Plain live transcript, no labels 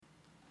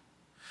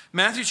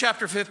Matthew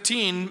chapter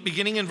 15,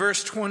 beginning in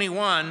verse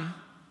 21,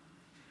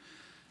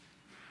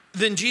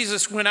 then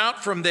Jesus went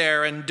out from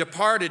there and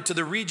departed to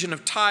the region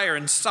of Tyre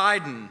and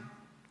Sidon.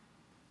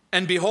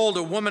 And behold,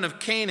 a woman of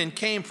Canaan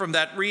came from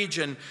that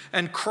region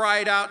and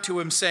cried out to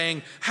him,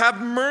 saying,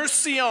 "Have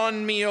mercy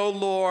on me, O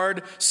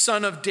Lord,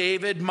 Son of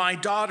David. My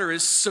daughter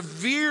is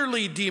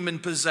severely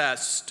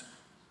demon-possessed."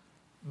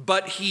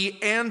 But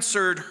he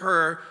answered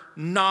her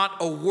not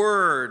a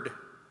word.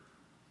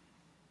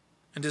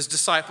 And his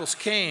disciples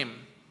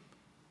came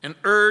and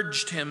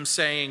urged him,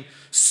 saying,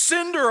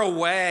 "Send her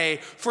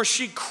away, for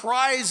she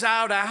cries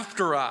out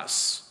after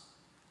us."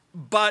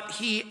 But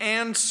he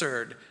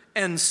answered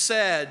and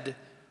said,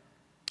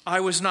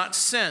 "I was not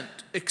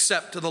sent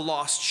except to the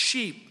lost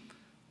sheep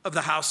of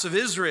the house of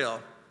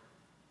Israel."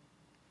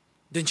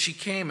 Then she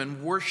came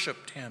and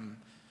worshiped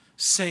him,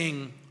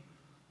 saying,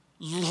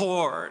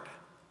 "Lord,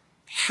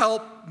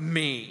 help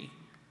me."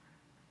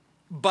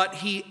 But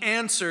he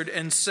answered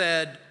and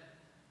said,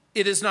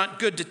 "It is not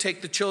good to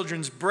take the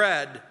children's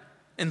bread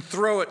and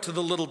throw it to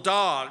the little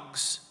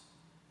dogs."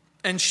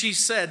 And she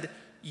said,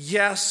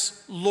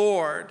 "Yes,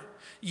 Lord.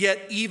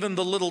 Yet even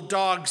the little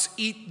dogs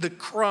eat the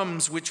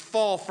crumbs which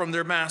fall from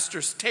their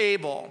master's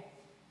table."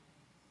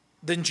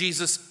 Then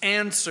Jesus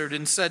answered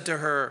and said to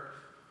her,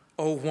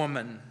 "O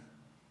woman,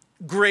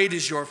 great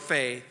is your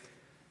faith.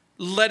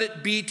 Let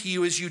it be to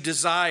you as you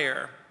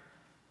desire."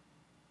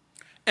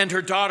 And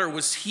her daughter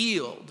was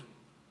healed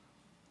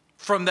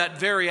from that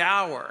very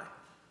hour.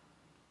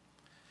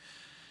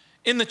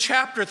 In the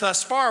chapter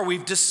thus far,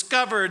 we've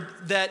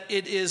discovered that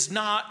it is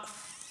not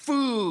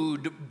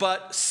food,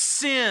 but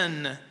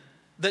sin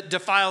that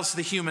defiles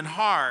the human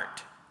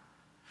heart.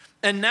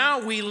 And now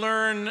we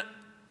learn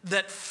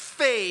that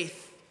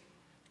faith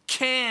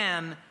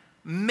can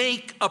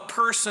make a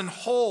person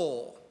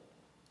whole.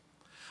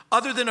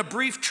 Other than a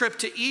brief trip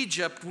to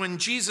Egypt when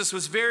Jesus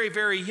was very,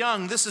 very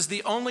young, this is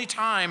the only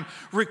time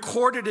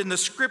recorded in the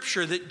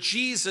scripture that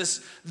Jesus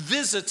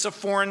visits a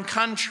foreign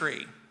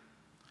country.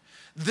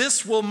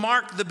 This will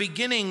mark the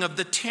beginning of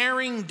the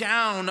tearing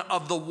down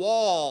of the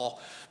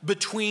wall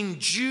between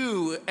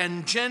Jew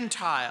and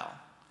Gentile.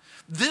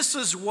 This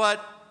is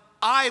what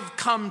I've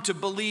come to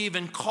believe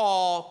and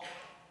call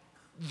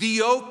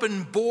the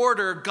open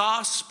border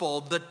gospel,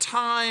 the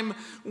time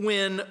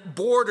when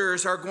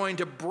borders are going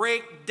to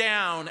break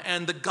down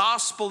and the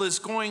gospel is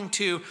going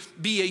to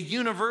be a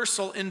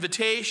universal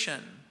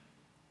invitation.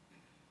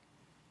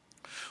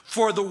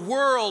 For the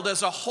world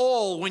as a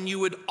whole, when you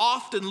would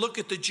often look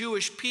at the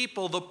Jewish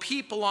people, the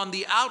people on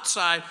the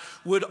outside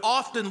would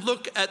often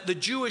look at the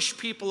Jewish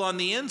people on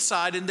the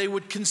inside and they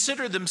would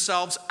consider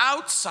themselves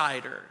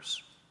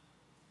outsiders.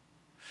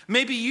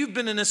 Maybe you've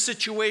been in a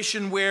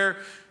situation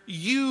where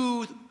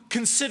you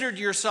considered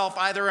yourself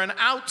either an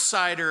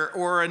outsider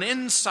or an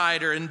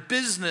insider in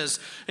business,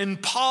 in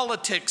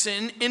politics,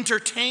 in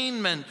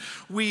entertainment.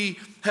 We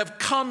have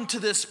come to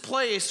this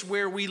place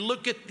where we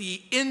look at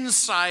the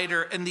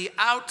insider and the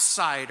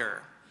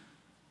outsider.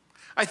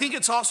 I think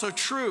it's also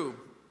true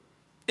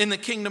in the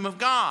kingdom of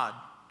God,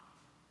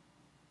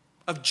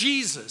 of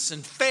Jesus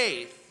and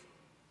faith.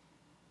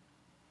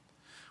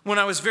 When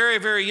I was very,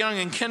 very young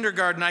in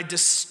kindergarten, I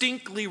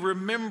distinctly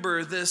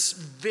remember this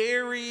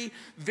very,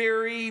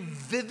 very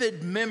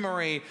vivid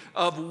memory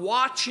of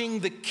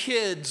watching the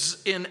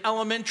kids in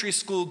elementary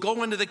school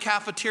go into the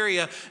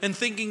cafeteria and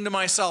thinking to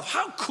myself,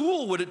 how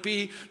cool would it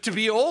be to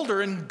be older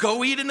and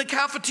go eat in the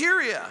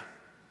cafeteria?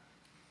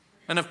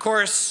 And of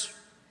course,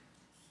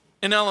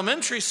 in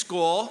elementary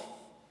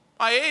school,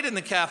 I ate in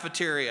the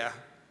cafeteria.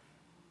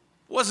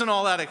 It wasn't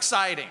all that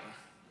exciting.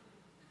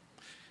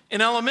 In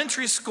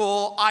elementary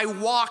school, I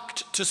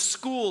walked to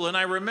school, and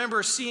I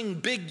remember seeing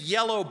big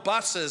yellow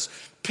buses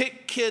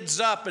pick kids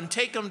up and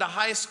take them to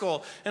high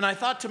school. And I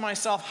thought to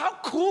myself, how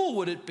cool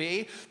would it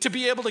be to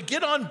be able to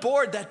get on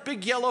board that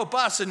big yellow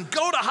bus and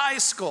go to high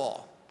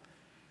school?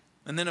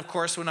 And then, of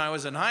course, when I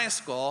was in high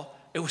school,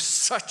 it was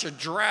such a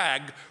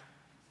drag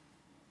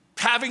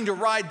having to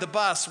ride the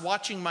bus,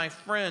 watching my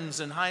friends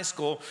in high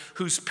school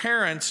whose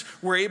parents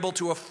were able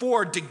to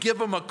afford to give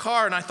them a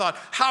car. And I thought,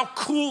 how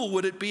cool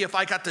would it be if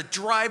I got to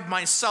drive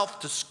myself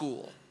to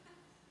school?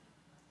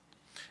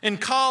 In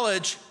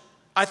college,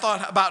 I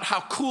thought about how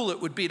cool it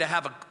would be to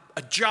have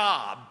a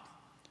job.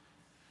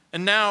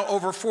 And now,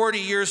 over 40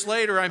 years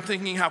later, I'm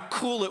thinking how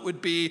cool it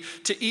would be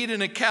to eat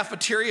in a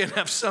cafeteria and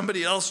have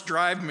somebody else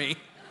drive me.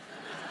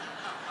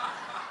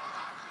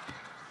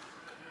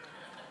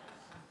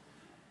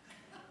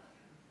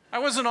 I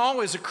wasn't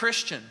always a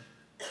Christian.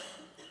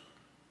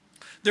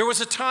 There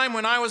was a time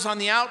when I was on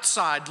the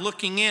outside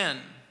looking in.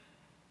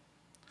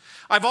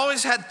 I've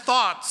always had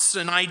thoughts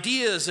and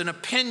ideas and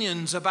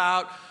opinions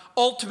about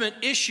ultimate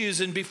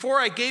issues, and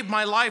before I gave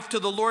my life to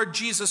the Lord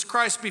Jesus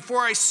Christ,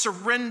 before I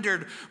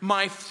surrendered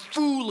my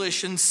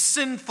foolish and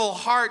sinful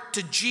heart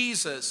to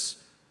Jesus,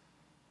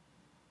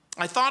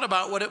 I thought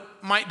about what it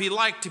might be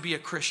like to be a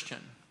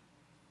Christian.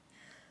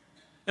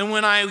 And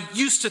when I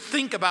used to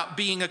think about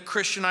being a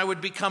Christian, I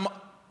would become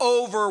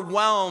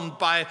overwhelmed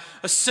by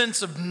a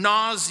sense of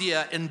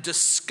nausea and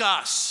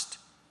disgust.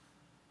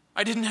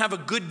 I didn't have a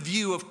good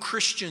view of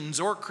Christians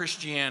or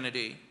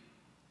Christianity.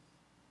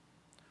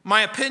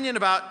 My opinion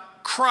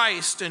about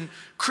Christ and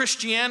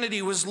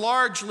Christianity was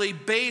largely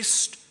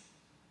based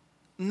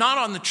not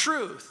on the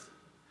truth,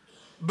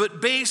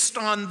 but based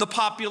on the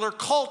popular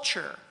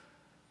culture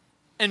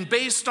and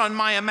based on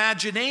my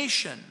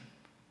imagination.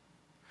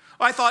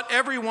 I thought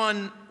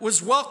everyone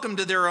was welcome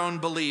to their own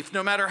belief,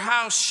 no matter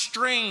how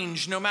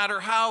strange, no matter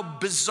how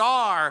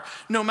bizarre,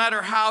 no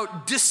matter how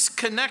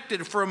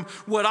disconnected from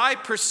what I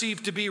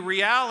perceived to be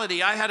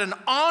reality. I had an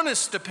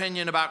honest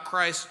opinion about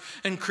Christ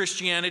and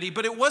Christianity,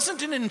 but it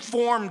wasn't an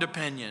informed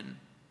opinion.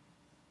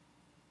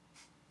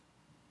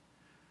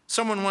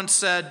 Someone once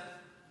said,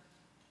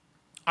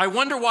 "I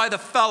wonder why the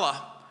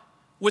fella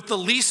with the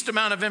least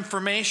amount of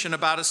information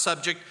about a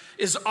subject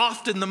is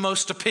often the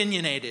most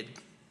opinionated."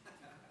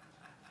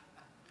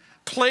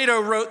 Plato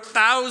wrote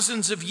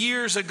thousands of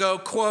years ago,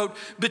 quote,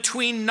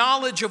 "Between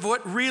knowledge of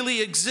what really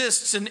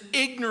exists and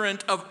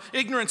ignorance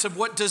of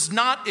what does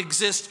not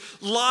exist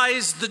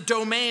lies the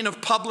domain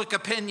of public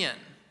opinion."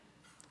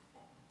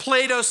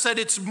 Plato said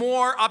it's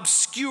more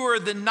obscure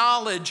than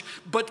knowledge,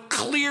 but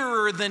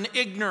clearer than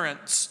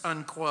ignorance,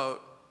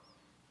 unquote.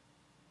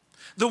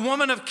 The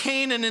woman of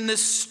Canaan in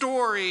this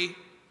story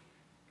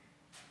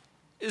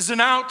is an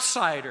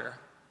outsider,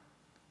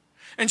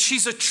 and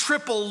she's a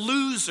triple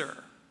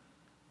loser.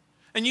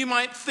 And you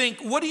might think,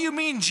 what do you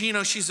mean,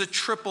 Gino, she's a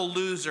triple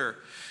loser?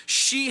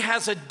 She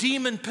has a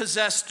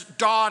demon-possessed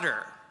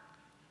daughter.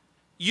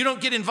 You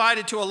don't get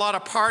invited to a lot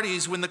of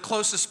parties when the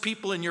closest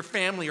people in your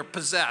family are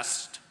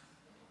possessed.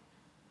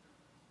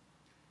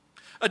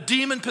 A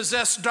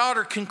demon-possessed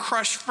daughter can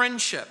crush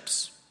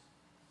friendships.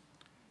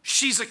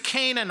 She's a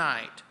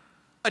Canaanite,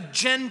 a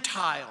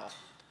Gentile,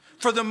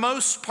 for the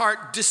most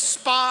part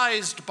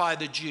despised by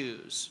the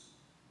Jews.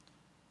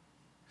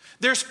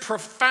 There's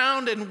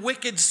profound and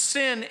wicked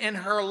sin in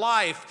her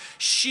life.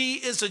 She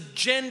is a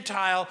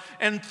Gentile.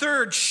 And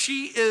third,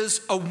 she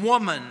is a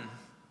woman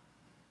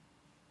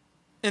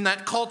in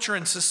that culture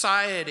and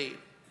society,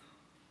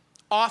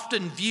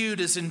 often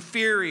viewed as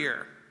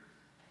inferior,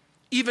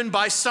 even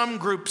by some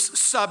groups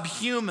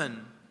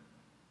subhuman.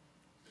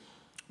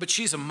 But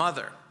she's a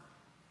mother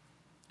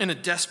in a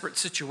desperate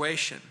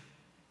situation.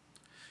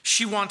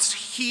 She wants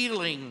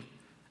healing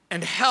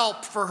and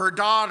help for her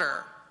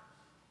daughter.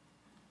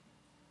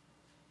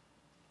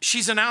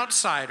 She's an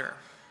outsider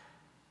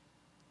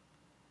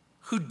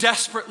who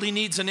desperately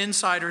needs an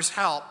insider's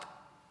help.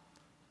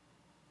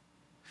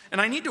 And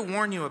I need to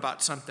warn you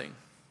about something.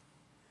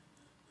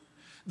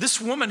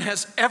 This woman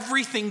has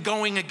everything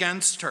going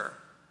against her.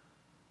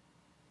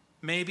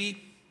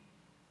 Maybe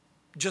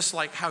just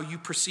like how you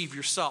perceive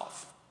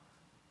yourself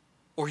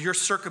or your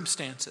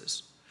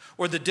circumstances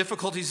or the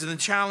difficulties and the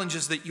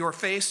challenges that you're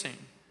facing.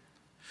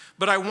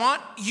 But I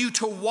want you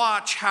to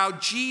watch how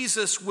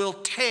Jesus will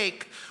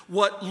take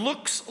what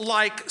looks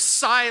like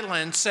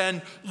silence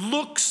and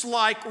looks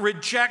like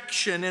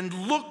rejection and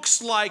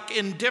looks like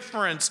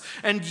indifference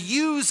and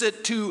use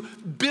it to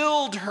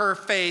build her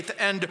faith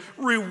and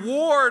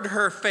reward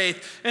her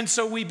faith. And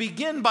so we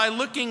begin by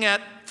looking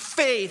at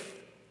faith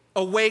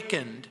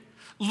awakened.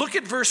 Look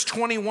at verse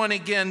 21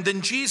 again.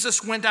 Then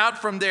Jesus went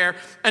out from there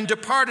and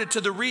departed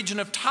to the region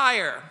of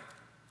Tyre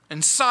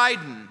and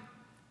Sidon.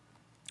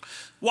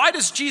 Why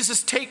does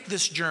Jesus take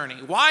this journey?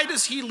 Why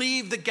does he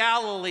leave the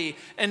Galilee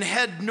and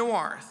head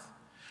north?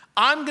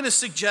 I'm going to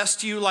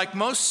suggest to you, like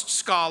most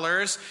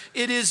scholars,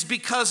 it is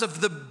because of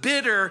the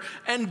bitter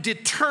and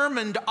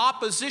determined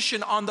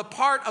opposition on the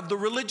part of the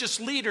religious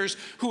leaders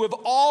who have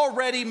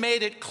already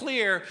made it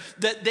clear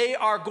that they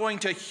are going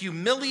to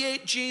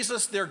humiliate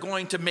Jesus. They're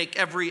going to make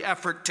every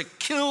effort to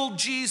kill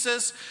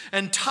Jesus.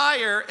 And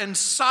Tyre and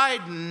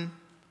Sidon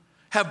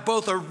have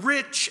both a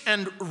rich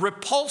and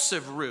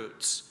repulsive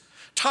roots.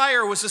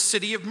 Tyre was a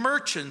city of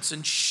merchants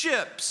and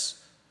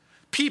ships.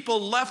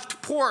 People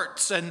left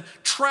ports and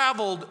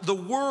traveled the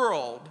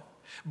world.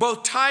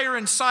 Both Tyre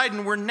and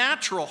Sidon were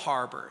natural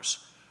harbors,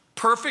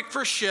 perfect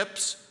for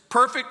ships,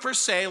 perfect for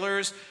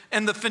sailors,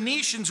 and the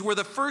Phoenicians were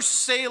the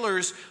first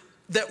sailors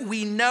that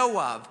we know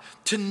of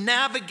to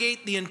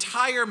navigate the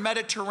entire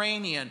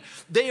Mediterranean.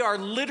 They are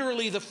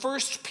literally the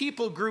first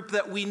people group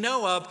that we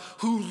know of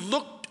who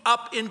looked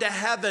up into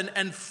heaven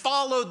and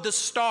followed the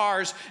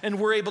stars and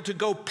were able to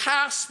go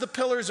past the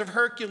Pillars of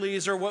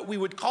Hercules, or what we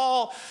would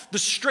call the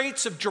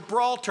Straits of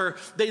Gibraltar.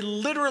 They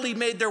literally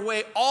made their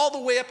way all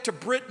the way up to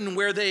Britain,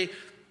 where they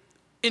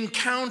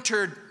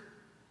encountered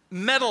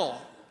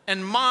metal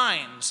and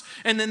mines,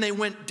 and then they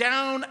went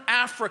down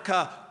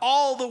Africa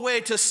all the way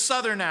to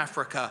southern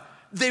Africa.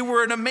 They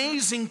were an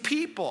amazing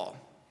people.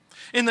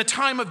 In the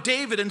time of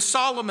David and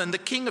Solomon, the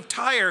king of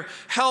Tyre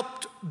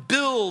helped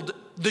build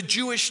the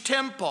Jewish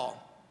temple.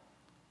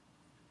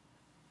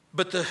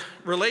 But the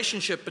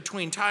relationship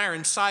between Tyre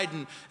and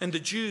Sidon and the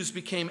Jews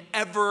became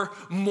ever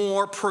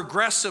more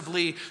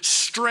progressively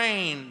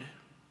strained.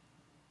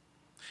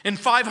 In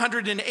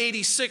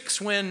 586,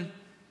 when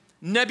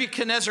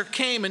Nebuchadnezzar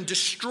came and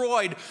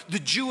destroyed the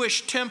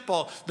Jewish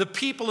temple. The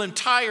people in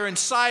Tyre and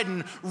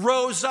Sidon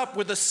rose up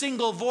with a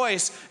single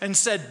voice and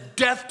said,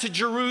 "Death to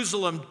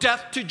Jerusalem,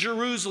 death to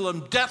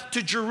Jerusalem, death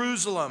to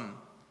Jerusalem."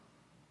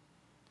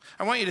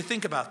 I want you to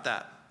think about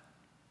that.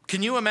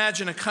 Can you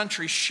imagine a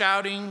country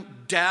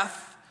shouting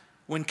death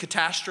when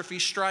catastrophe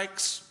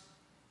strikes?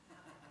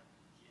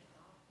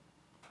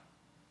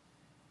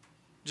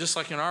 Just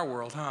like in our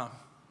world, huh?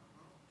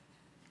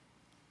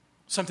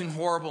 Something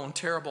horrible and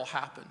terrible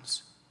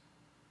happens.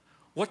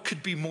 What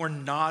could be more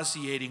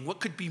nauseating? What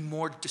could be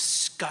more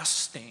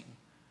disgusting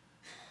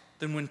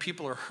than when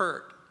people are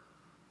hurt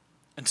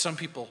and some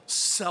people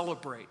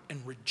celebrate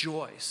and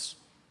rejoice?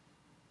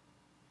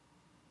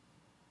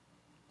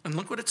 And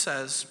look what it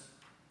says.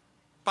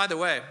 By the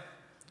way,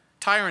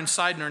 Tyre and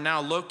Sidon are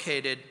now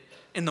located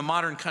in the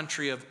modern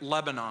country of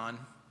Lebanon.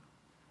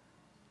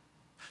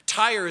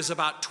 Tyre is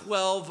about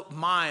 12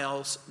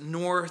 miles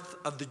north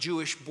of the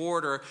Jewish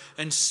border,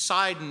 and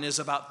Sidon is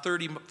about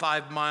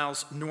 35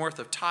 miles north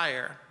of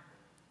Tyre.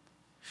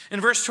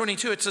 In verse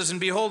 22, it says, "And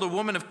behold, a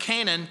woman of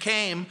Canaan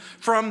came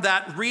from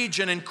that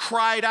region and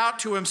cried out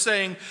to him,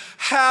 saying,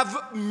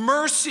 'Have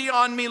mercy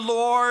on me,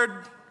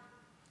 Lord,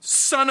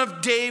 Son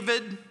of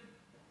David.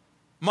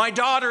 My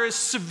daughter is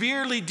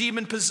severely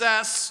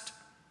demon-possessed.'"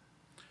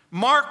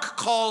 Mark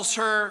calls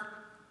her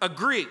a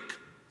Greek,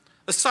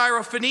 a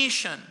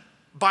Syrophoenician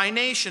by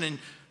nation in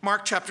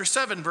Mark chapter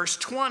 7, verse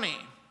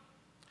 20.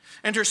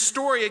 And her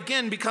story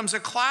again becomes a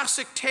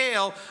classic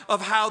tale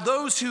of how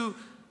those who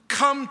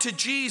come to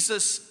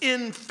Jesus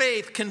in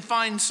faith can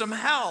find some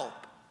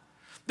help.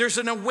 There's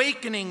an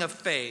awakening of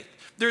faith.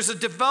 There's a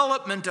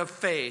development of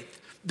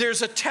faith.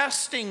 There's a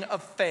testing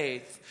of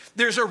faith.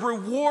 There's a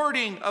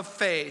rewarding of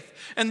faith.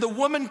 And the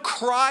woman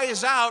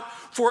cries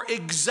out for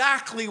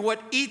exactly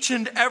what each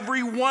and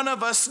every one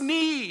of us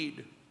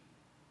need.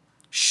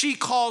 She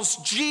calls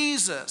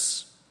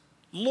Jesus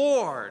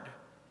Lord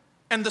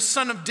and the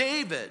Son of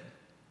David.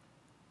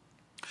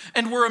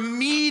 And we're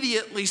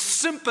immediately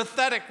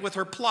sympathetic with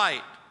her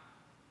plight,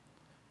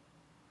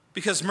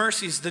 because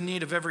mercy is the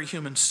need of every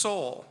human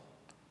soul.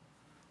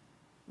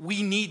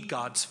 We need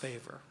God's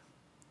favor.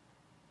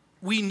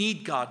 We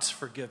need God's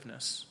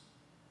forgiveness.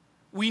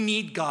 We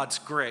need God's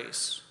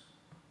grace.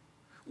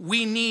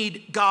 We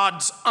need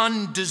God's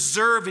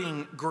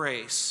undeserving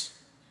grace.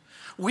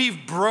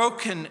 We've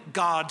broken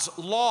God's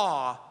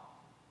law,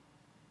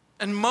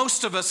 and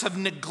most of us have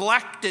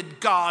neglected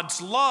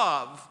God's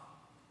love.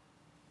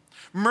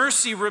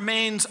 Mercy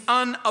remains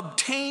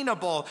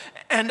unobtainable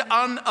and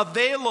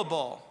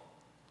unavailable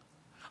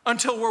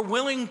until we're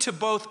willing to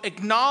both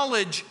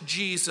acknowledge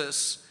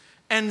Jesus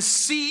and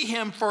see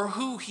him for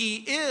who he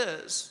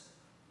is.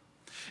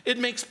 It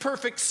makes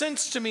perfect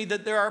sense to me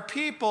that there are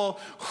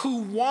people who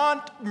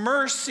want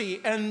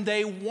mercy and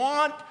they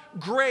want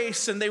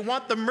grace and they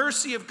want the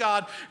mercy of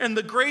God and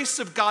the grace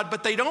of God,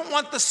 but they don't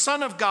want the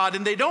Son of God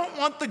and they don't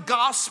want the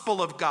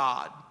gospel of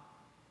God.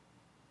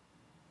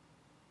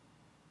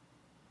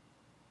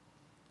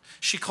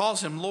 She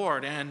calls him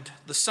Lord and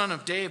the Son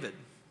of David.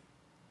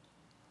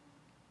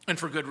 And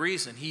for good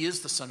reason. He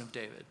is the Son of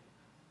David.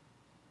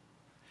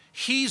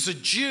 He's a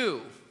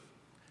Jew.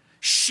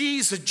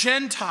 She's a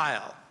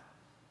Gentile.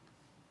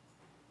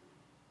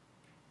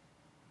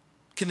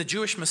 Can the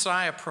Jewish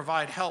Messiah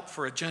provide help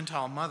for a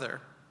Gentile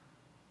mother?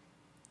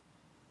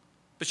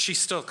 But she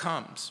still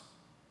comes,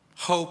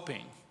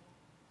 hoping,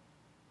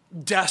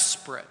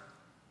 desperate.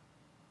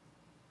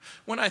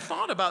 When I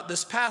thought about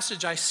this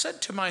passage, I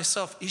said to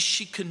myself, is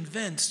she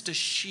convinced? Does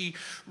she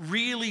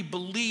really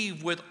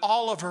believe with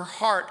all of her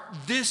heart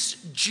this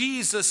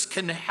Jesus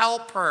can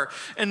help her?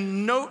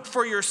 And note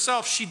for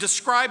yourself, she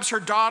describes her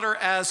daughter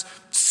as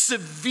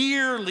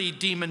severely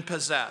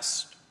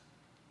demon-possessed.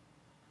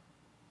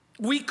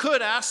 We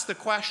could ask the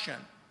question,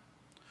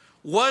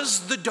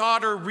 was the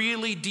daughter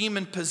really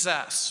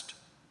demon-possessed?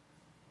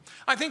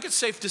 I think it's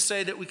safe to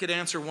say that we could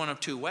answer one of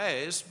two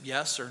ways,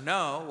 yes or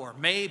no, or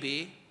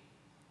maybe.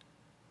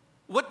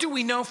 What do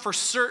we know for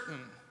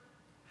certain?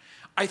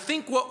 I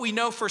think what we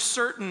know for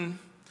certain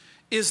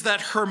is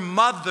that her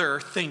mother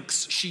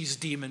thinks she's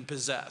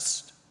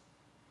demon-possessed.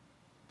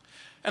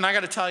 And I got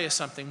to tell you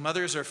something,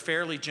 mothers are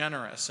fairly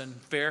generous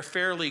and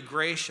fairly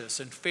gracious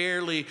and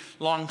fairly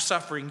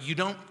long-suffering. You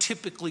don't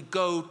typically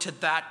go to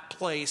that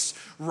place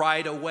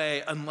right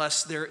away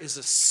unless there is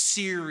a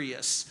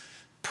serious,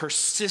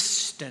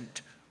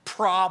 persistent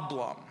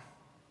problem.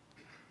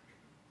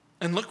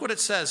 And look what it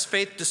says,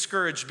 faith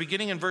discouraged,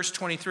 beginning in verse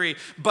 23.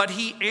 But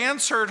he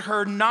answered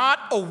her not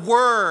a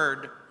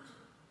word.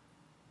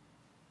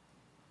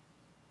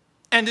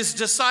 And his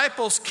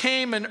disciples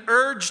came and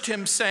urged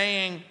him,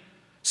 saying,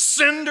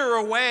 send her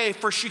away,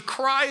 for she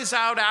cries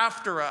out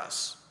after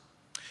us.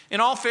 In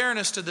all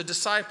fairness to the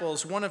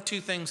disciples, one of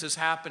two things is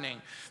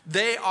happening.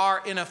 They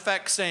are in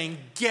effect saying,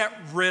 get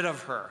rid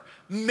of her,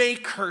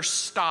 make her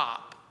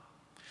stop.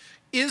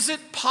 Is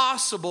it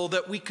possible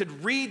that we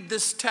could read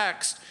this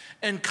text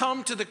and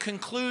come to the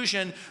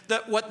conclusion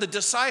that what the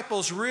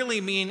disciples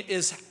really mean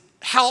is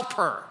help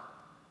her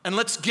and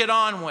let's get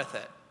on with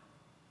it?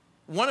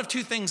 one of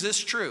two things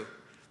is true.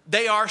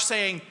 They are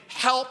saying,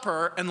 help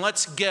her and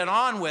let's get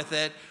on with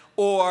it.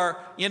 Or,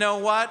 you know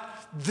what?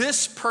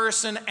 This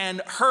person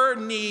and her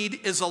need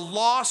is a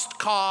lost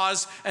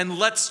cause and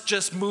let's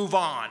just move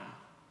on.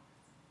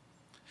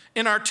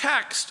 In our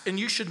text, and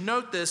you should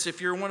note this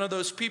if you're one of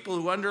those people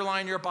who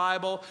underline your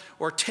Bible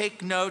or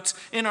take notes,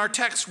 in our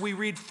text we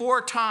read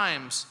 4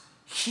 times,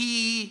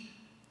 he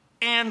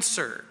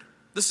answered.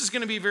 This is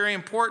going to be very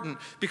important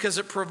because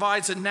it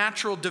provides a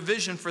natural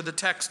division for the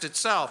text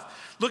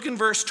itself. Look in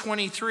verse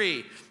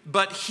 23.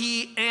 But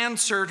he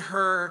answered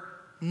her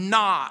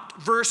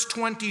not. Verse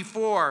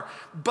 24.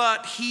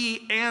 But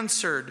he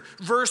answered.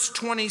 Verse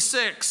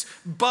 26.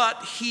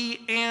 But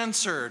he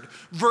answered.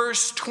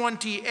 Verse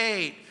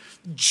 28.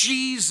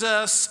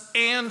 Jesus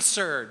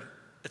answered.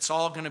 It's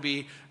all going to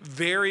be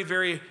very,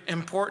 very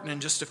important in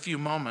just a few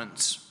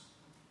moments.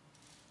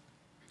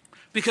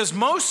 Because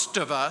most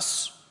of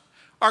us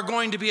are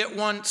going to be at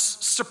once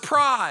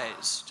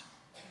surprised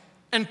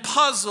and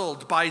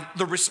puzzled by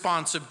the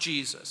response of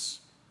Jesus.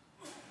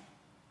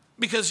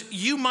 Because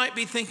you might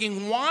be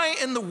thinking, why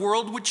in the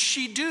world would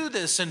she do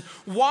this? And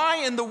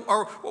why in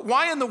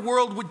the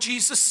world would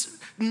Jesus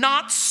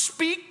not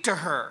speak to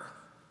her?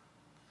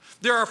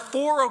 There are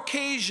 4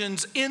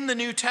 occasions in the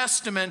New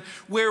Testament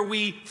where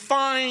we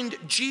find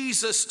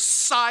Jesus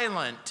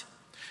silent.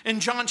 In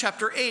John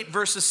chapter 8,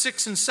 verses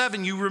 6 and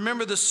 7, you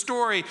remember the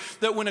story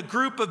that when a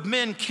group of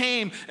men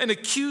came and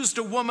accused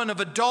a woman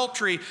of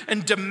adultery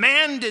and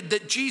demanded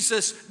that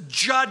Jesus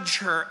judge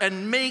her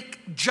and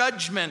make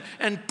judgment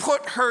and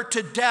put her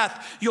to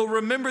death, you'll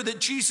remember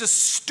that Jesus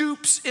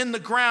stoops in the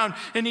ground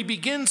and he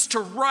begins to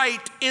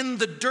write in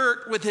the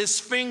dirt with his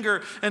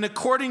finger. And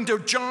according to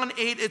John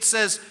 8, it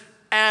says,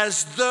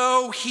 as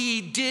though he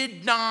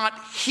did not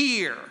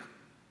hear.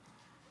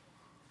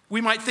 We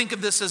might think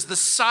of this as the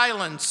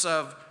silence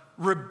of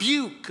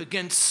rebuke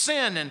against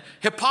sin and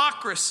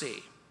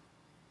hypocrisy.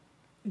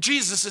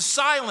 Jesus is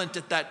silent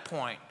at that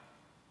point,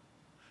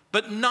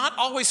 but not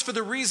always for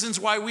the reasons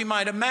why we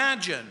might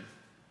imagine.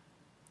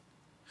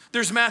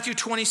 There's Matthew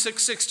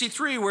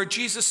 26:63, where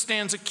Jesus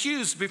stands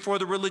accused before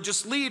the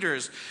religious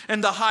leaders,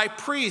 and the high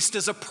priest,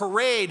 as a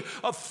parade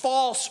of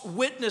false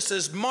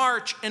witnesses,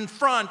 march in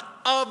front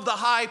of the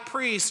high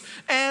priest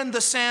and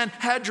the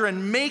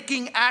Sanhedrin,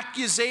 making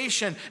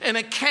accusation in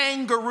a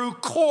kangaroo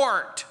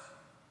court,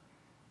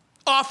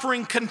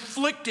 offering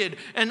conflicted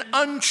and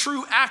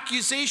untrue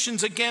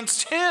accusations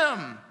against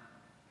him.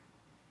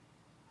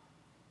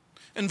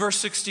 In verse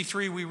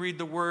 63, we read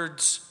the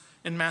words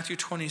in Matthew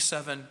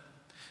 27,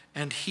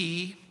 and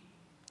he,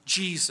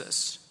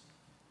 Jesus,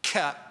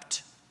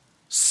 kept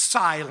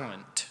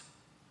silent.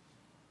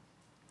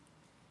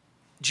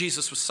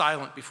 Jesus was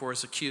silent before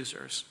his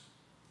accusers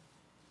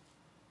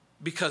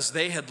because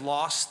they had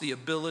lost the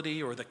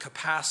ability or the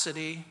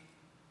capacity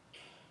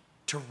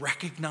to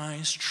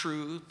recognize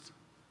truth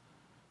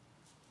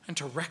and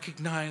to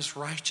recognize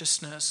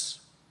righteousness.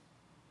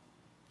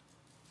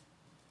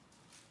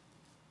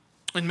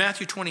 In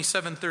Matthew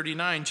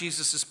 27:39,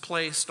 Jesus is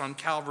placed on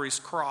Calvary's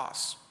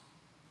cross.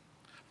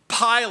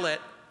 Pilate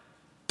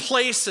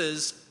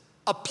places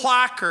a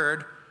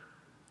placard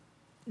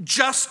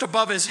just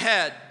above his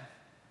head.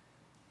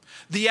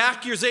 The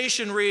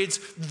accusation reads,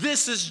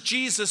 "This is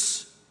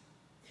Jesus,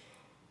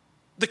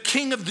 the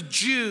King of the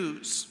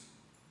Jews."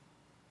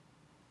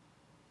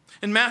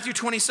 In Matthew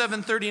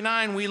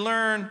 27:39, we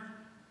learn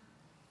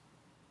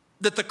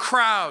that the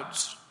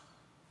crowds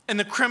and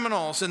the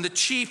criminals and the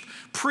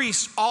chief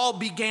priests all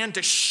began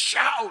to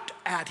shout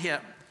at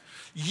him,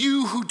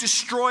 "You who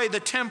destroy the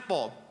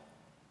temple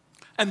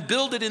and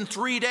build it in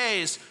 3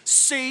 days,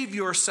 save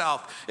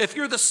yourself. If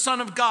you're the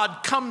Son of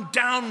God, come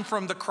down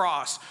from the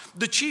cross."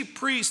 The chief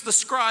priests, the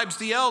scribes,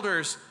 the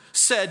elders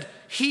said,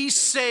 "He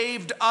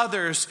saved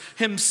others.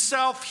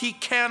 Himself he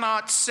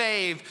cannot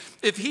save.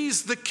 If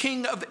he's the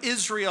King of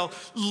Israel,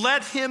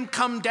 let him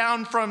come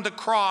down from the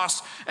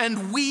cross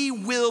and we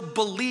will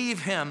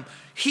believe him.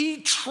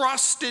 He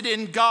trusted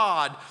in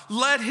God.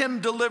 Let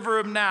him deliver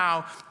him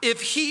now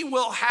if he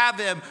will have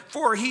him,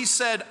 for he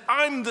said,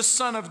 'I'm the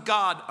Son of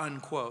God,'"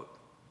 unquote.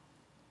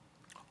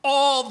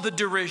 All the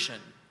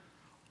derision,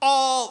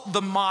 all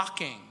the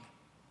mocking,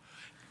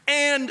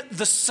 and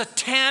the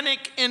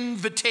satanic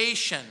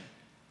invitation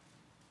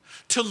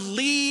to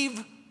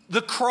leave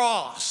the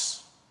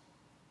cross,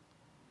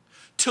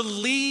 to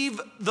leave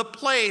the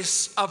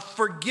place of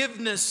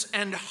forgiveness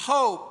and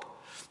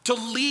hope, to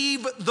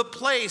leave the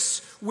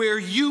place where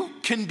you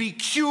can be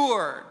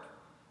cured.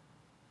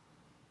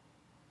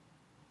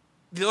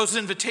 Those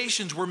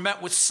invitations were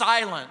met with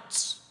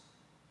silence.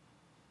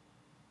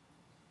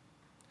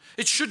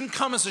 It shouldn't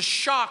come as a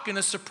shock and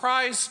a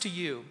surprise to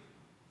you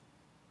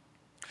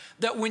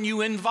that when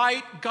you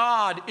invite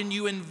God and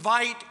you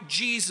invite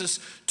Jesus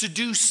to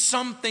do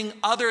something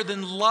other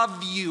than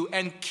love you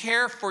and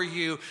care for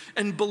you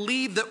and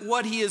believe that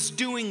what he is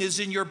doing is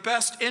in your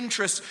best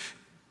interest,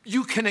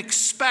 you can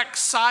expect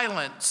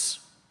silence.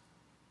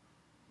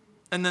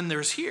 And then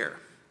there's here.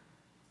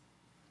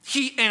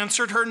 He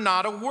answered her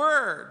not a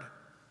word.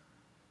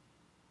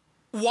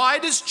 Why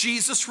does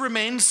Jesus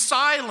remain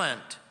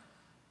silent?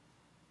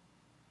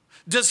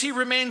 Does he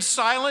remain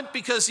silent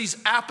because he's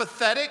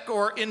apathetic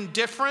or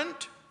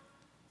indifferent?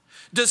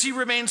 Does he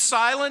remain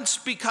silent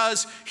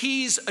because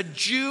he's a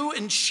Jew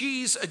and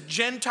she's a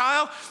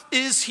Gentile?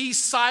 Is he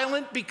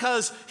silent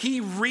because he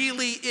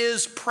really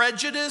is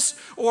prejudiced?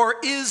 Or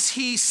is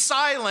he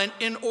silent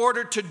in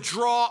order to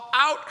draw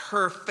out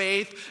her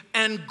faith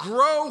and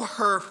grow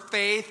her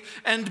faith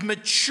and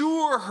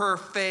mature her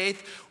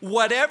faith?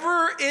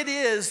 Whatever it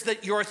is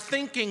that you're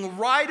thinking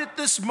right at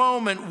this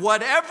moment,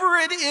 whatever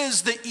it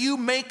is that you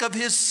make of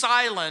his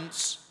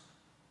silence,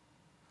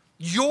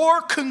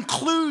 your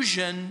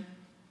conclusion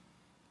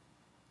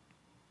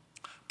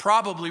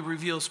probably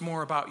reveals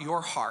more about your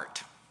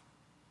heart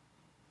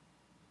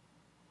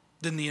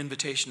than the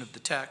invitation of the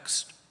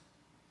text.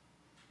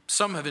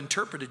 Some have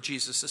interpreted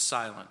Jesus'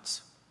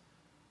 silence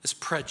as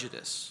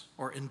prejudice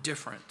or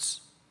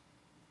indifference.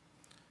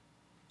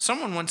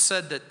 Someone once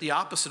said that the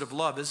opposite of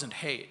love isn't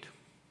hate.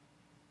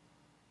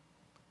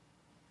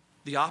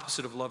 The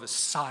opposite of love is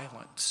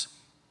silence.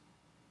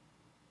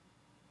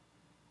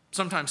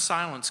 Sometimes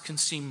silence can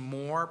seem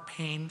more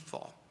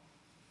painful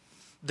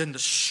than the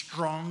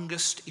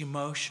strongest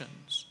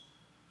emotions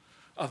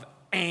of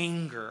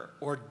anger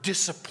or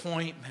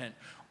disappointment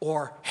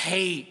or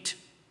hate.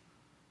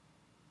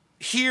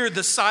 Here,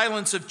 the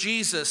silence of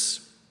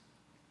Jesus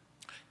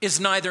is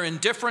neither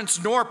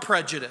indifference nor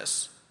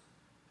prejudice.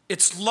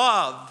 It's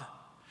love.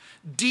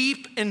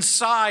 Deep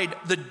inside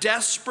the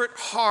desperate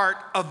heart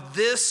of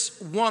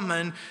this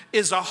woman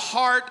is a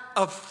heart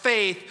of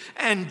faith,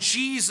 and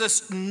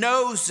Jesus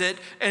knows it,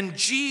 and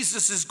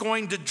Jesus is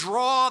going to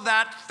draw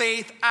that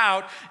faith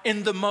out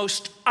in the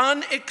most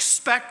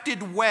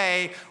unexpected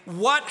way.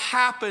 What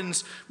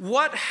happens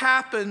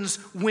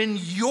when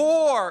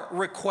your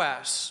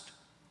request,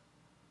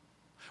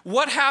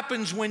 what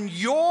happens when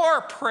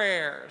your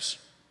prayers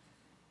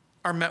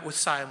are met with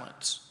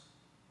silence?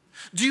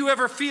 Do you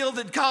ever feel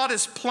that God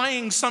is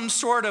playing some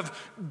sort of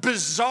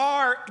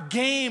bizarre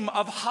game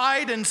of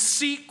hide and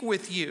seek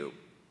with you?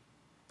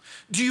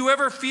 Do you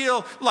ever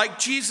feel like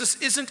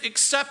Jesus isn't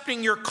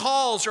accepting your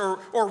calls or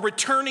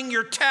returning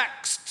your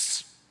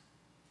texts?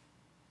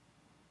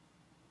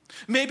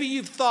 Maybe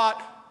you've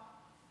thought,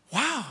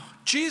 wow,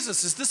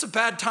 Jesus, is this a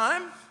bad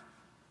time?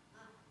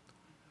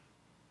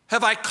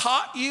 Have I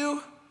caught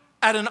you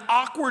at an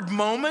awkward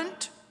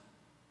moment?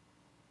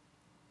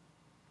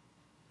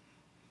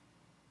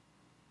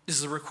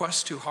 Is the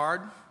request too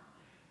hard?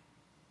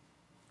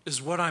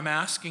 Is what I'm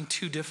asking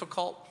too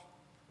difficult?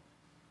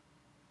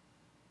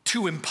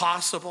 Too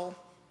impossible?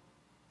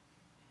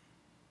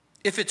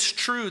 If it's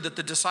true that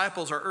the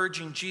disciples are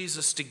urging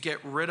Jesus to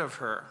get rid of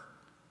her,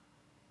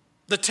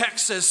 the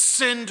text says,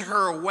 send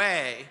her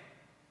away.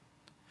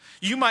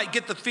 You might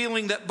get the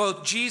feeling that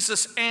both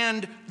Jesus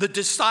and the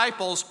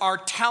disciples are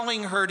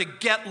telling her to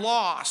get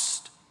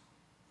lost.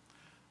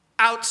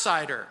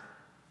 Outsider,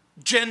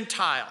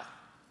 Gentile,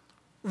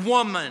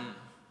 woman,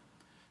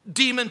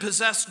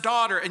 demon-possessed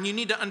daughter. And you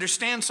need to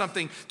understand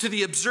something. To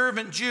the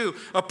observant Jew,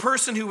 a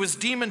person who was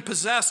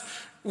demon-possessed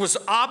was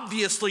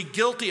obviously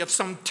guilty of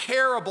some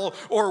terrible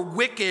or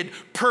wicked,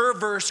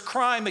 perverse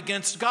crime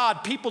against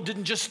God. People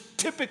didn't just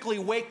typically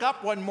wake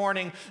up one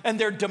morning and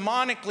they're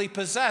demonically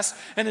possessed.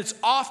 And it's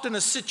often a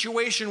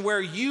situation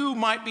where you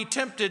might be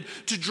tempted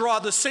to draw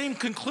the same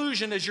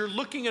conclusion as you're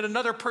looking at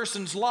another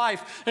person's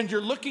life, and you're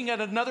looking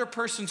at another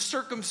person's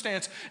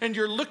circumstance, and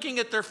you're looking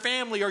at their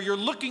family, or you're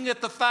looking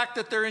at the fact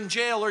that they're in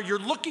jail, or you're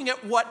looking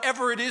at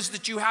whatever it is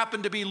that you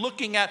happen to be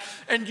looking at,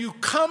 and you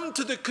come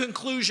to the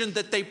conclusion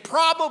that they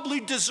probably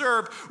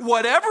deserve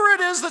whatever it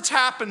is that's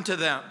happened to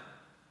them.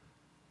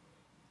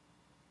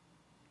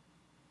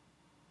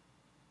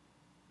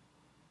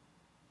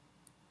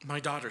 My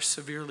daughter's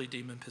severely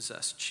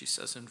demon-possessed, she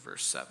says in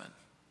verse 7.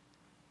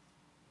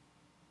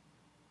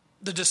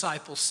 The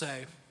disciples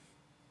say,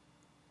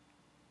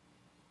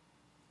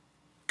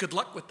 good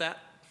luck with that.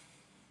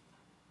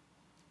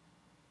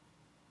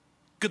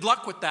 Good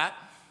luck with that.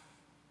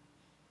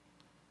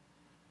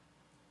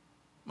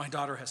 My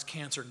daughter has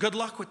cancer. Good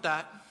luck with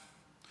that.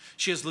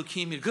 She has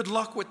leukemia. Good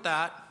luck with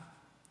that.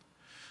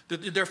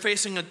 They're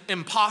facing an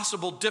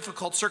impossible,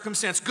 difficult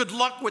circumstance. Good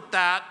luck with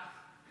that.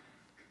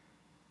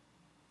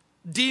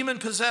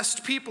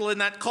 Demon-possessed people in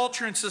that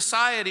culture and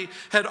society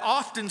had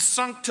often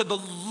sunk to the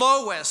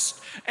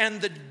lowest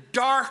and the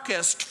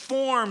darkest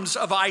forms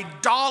of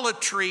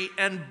idolatry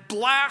and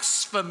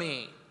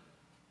blasphemy.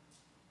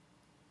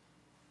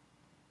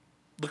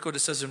 Look what it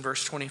says in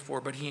verse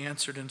 24. But he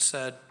answered and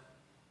said,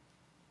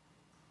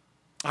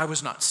 I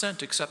was not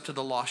sent except to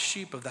the lost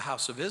sheep of the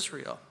house of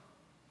Israel.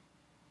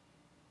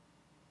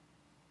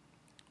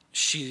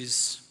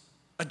 She's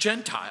a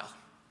Gentile.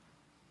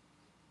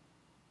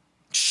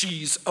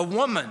 She's a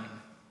woman.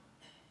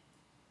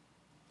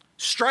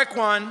 Strike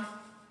one.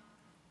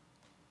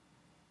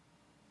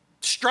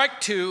 Strike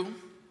two.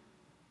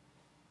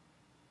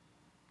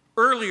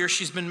 Earlier,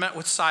 she's been met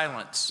with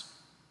silence.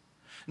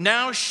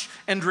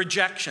 And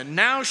rejection.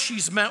 Now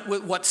she's met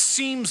with what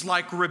seems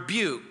like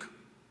rebuke.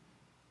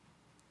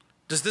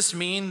 Does this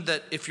mean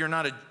that if you're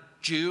not a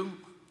Jew,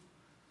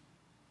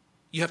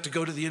 you have to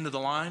go to the end of the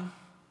line?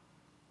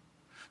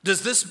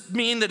 Does this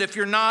mean that if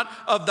you're not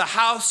of the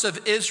house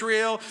of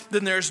Israel,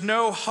 then there's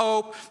no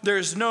hope,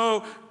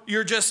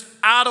 you're just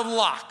out of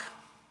luck?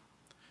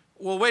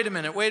 Well, wait a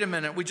minute.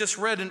 We just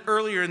read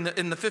earlier in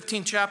the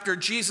 15th chapter,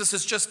 Jesus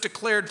has just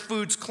declared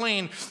food's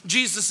clean.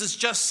 Jesus has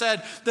just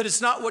said that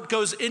it's not what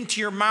goes into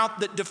your mouth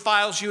that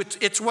defiles you,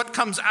 it's what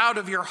comes out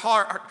of your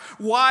heart.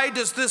 Why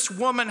does this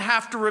woman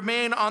have to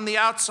remain on the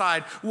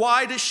outside?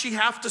 Why does she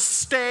have to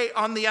stay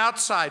on the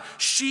outside?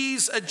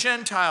 She's a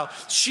Gentile.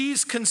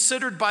 She's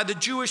considered by the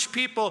Jewish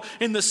people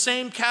in the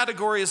same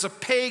category as a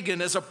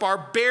pagan, as a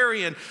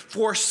barbarian,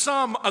 for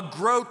some a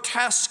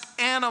grotesque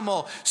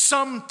animal.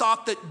 Some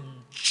thought that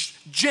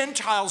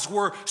Gentiles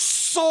were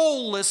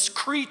soulless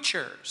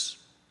creatures.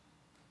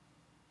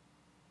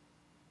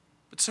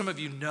 But some of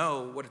you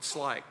know what it's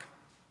like.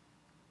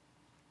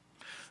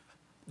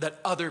 That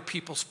other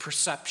people's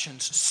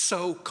perceptions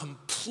so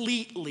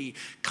completely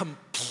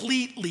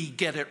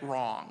get it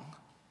wrong.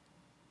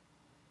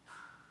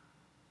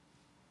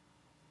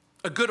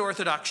 A good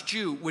Orthodox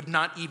Jew would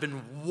not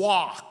even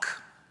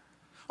walk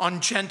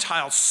on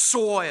Gentile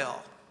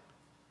soil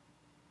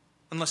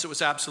unless it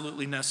was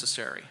absolutely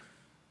necessary.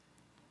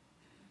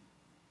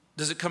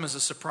 Does it come as a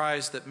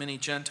surprise that many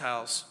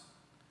Gentiles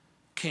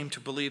came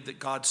to believe that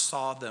God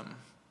saw them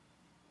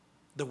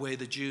the way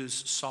the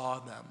Jews saw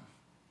them?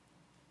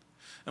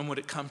 And would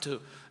it come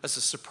as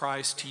a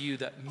surprise to you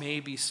that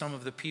maybe some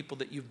of the people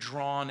that you've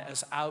drawn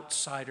as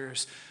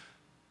outsiders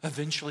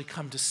eventually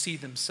come to see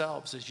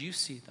themselves as you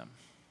see them?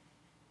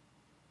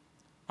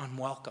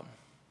 Unwelcome,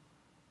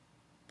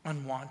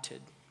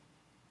 unwanted.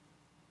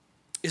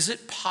 Is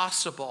it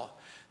possible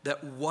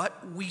that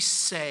what we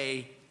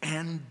say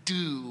and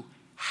do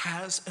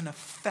has an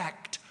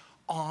effect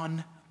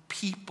on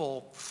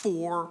people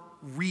for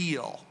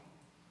real?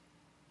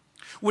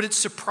 Would it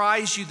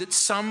surprise you that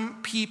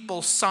some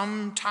people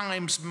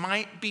sometimes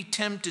might be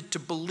tempted to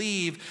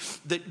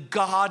believe that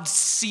God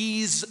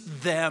sees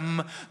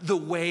them the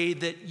way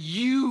that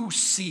you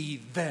see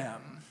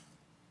them?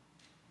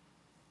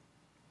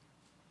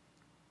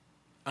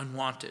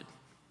 Unwanted,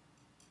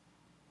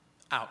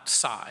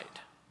 outside,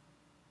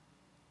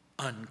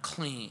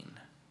 unclean.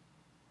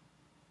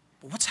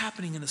 But what's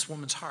happening in this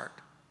woman's heart?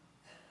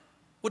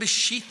 What is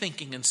she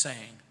thinking and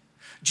saying?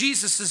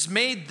 Jesus has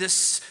made this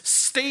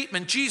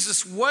statement.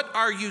 Jesus, what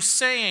are you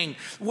saying?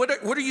 What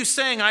are you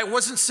saying? I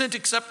wasn't sent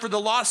except for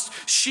the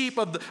lost sheep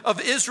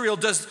of Israel.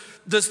 Does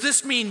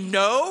this mean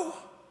no?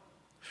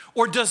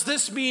 Or does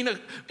this mean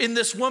in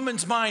this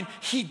woman's mind,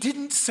 he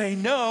didn't say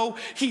no.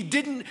 He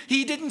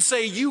didn't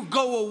say you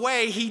go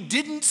away. He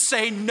didn't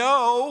say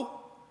no.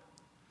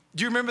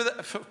 Do you remember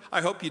that?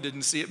 I hope you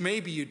didn't see it.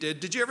 Maybe you did.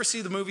 Did you ever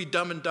see the movie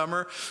Dumb and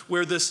Dumber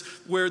where this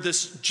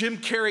Jim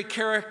Carrey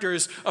character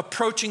is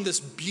approaching this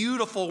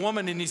beautiful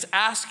woman and he's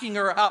asking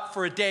her out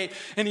for a date,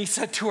 and he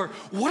said to her,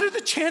 "What are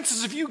the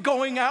chances of you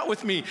going out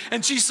with me?"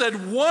 And she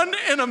said, 1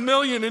 in a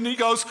million. And he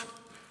goes,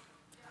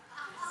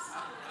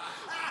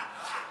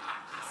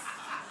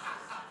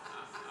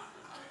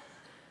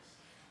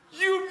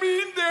 "You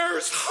mean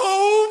there's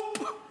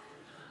hope?"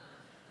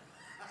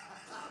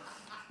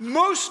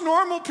 Most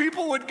normal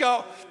people would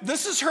go,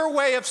 this is her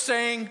way of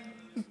saying,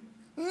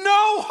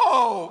 no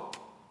hope.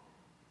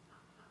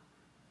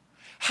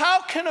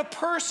 How can a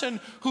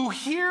person who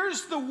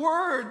hears the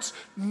words,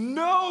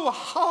 no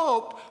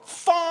hope,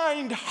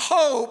 find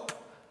hope?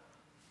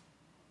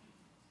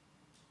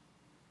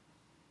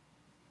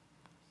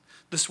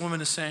 This woman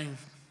is saying,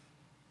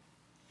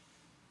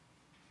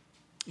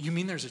 you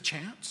mean there's a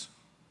chance?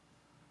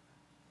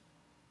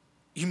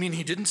 You mean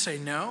he didn't say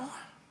no?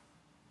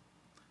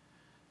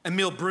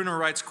 Emil Brunner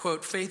writes,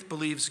 quote, "Faith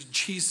believes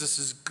Jesus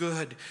is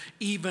good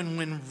even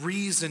when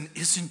reason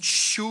isn't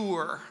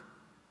sure."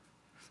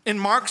 In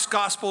Mark's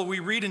gospel,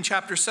 we read in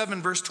chapter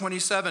 7, verse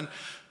 27.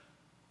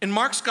 In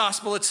Mark's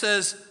gospel, it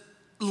says,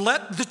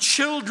 "Let the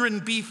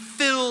children be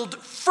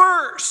filled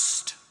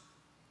first."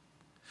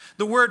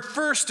 The word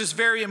first is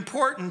very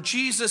important.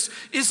 Jesus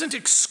isn't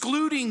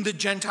excluding the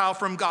Gentile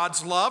from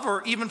God's love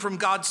or even from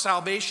God's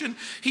salvation.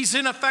 He's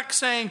in effect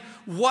saying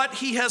what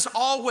he has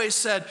always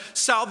said.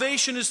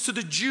 Salvation is to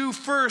the Jew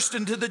first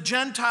and to the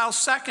Gentile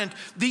second.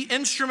 The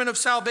instrument of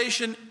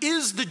salvation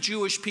is the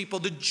Jewish people.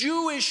 The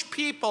Jewish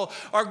people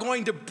are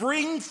going to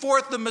bring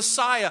forth the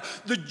Messiah.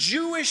 The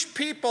Jewish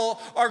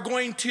people are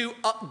going to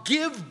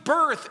give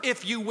birth,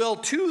 if you will,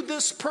 to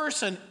this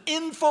person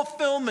in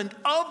fulfillment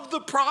of the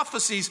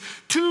prophecies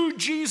to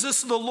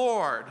Jesus the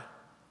Lord.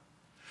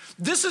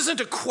 This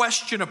isn't a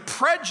question of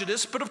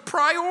prejudice, but of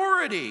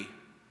priority.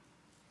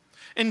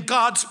 In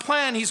God's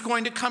plan, he's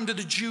going to come to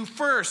the Jew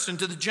first and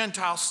to the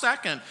Gentile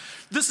second.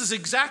 This is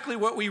exactly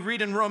what we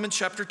read in Romans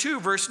chapter 2,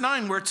 verse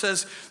 9, where it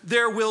says,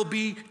 "There will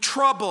be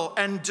trouble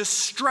and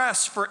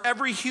distress for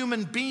every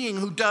human being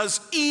who does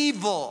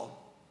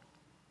evil.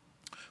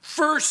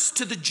 First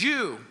to the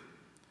Jew,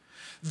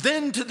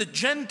 then to the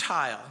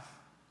Gentile.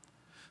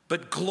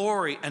 But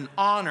glory and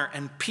honor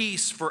and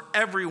peace for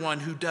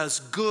everyone who does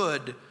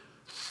good,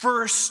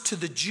 first to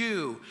the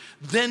Jew,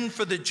 then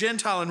for the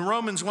Gentile. In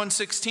Romans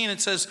 1:16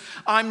 it says,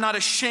 I'm not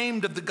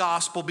ashamed of the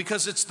gospel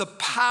because it's the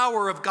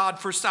power of God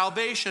for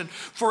salvation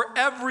for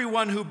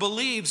everyone who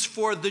believes,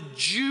 for the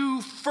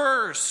Jew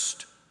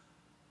first,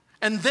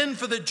 and then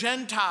for the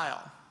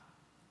Gentile.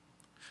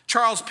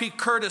 Charles P.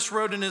 Curtis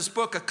wrote in his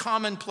book, A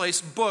Commonplace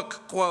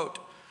Book, quote,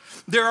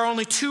 there are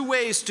only two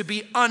ways to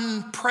be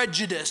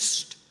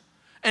unprejudiced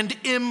and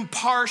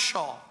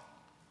impartial.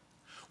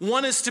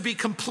 One is to be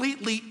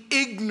completely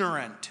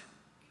ignorant.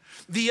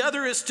 The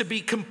other is to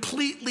be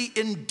completely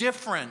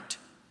indifferent.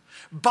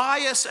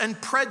 Bias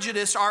and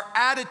prejudice are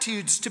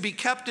attitudes to be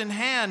kept in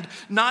hand,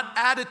 not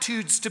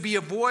attitudes to be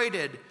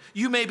avoided.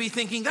 You may be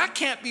thinking, that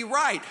can't be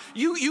right.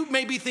 You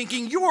may be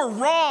thinking, you're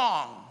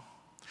wrong.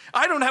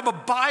 I don't have a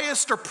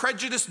biased or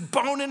prejudiced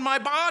bone in my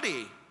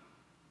body.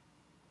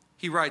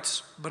 He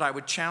writes, but I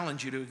would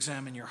challenge you to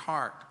examine your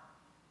heart.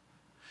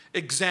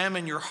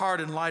 Examine your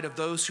heart in light of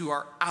those who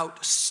are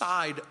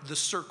outside the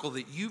circle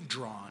that you've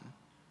drawn.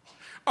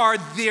 Are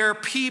there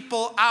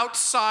people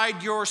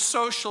outside your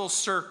social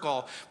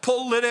circle,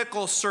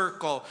 political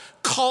circle,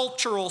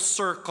 cultural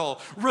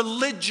circle,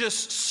 religious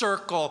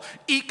circle,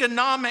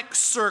 economic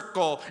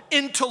circle,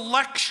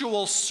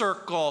 intellectual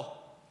circle,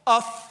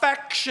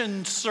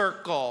 affection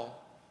circle?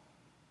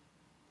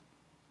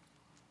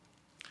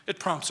 It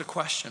prompts a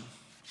question.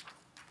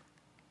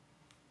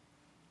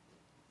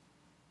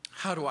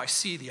 How do I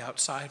see the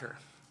outsider?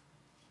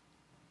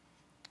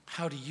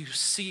 How do you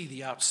see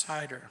the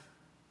outsider?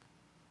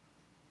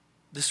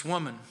 This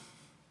woman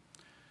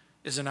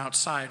is an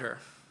outsider.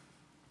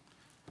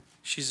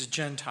 She's a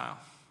Gentile.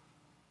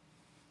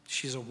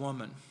 She's a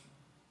woman.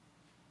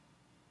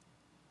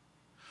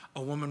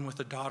 A woman with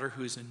a daughter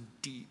who is in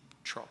deep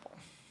trouble,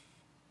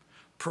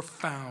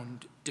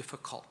 profound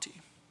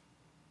difficulty.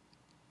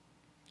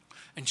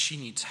 And she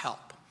needs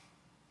help.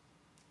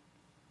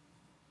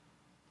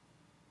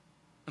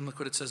 And look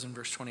what it says in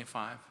verse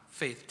 25.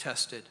 Faith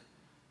tested.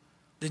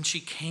 Then she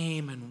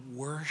came and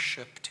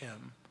worshiped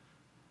him,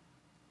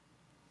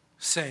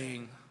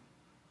 saying,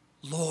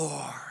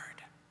 Lord,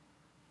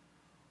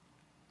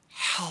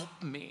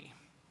 help me.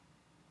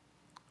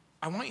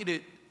 I want you to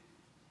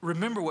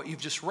remember what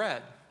you've just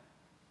read.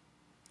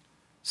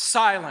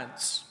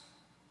 Silence,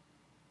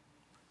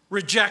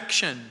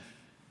 rejection,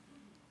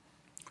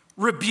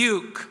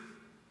 rebuke.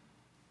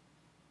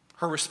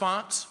 Her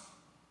response?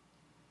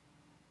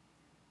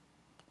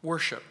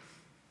 Worship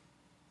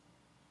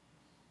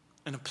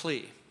and a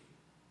plea.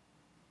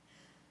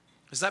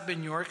 Has that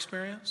been your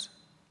experience?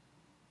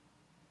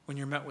 When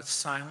you're met with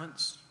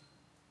silence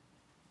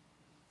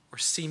or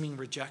seeming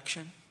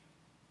rejection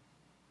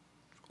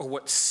or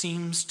what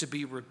seems to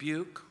be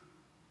rebuke?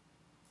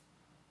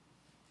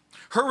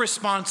 Her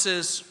response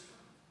is,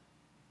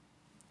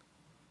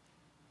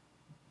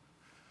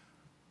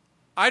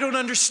 I don't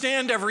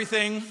understand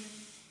everything.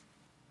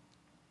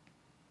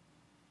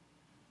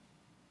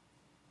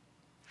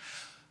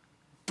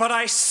 But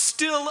I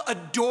still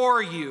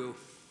adore you.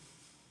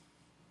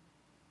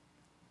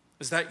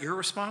 Is that your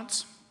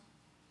response?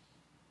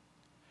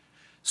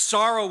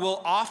 Sorrow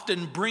will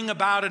often bring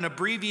about an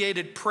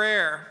abbreviated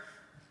prayer,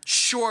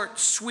 short,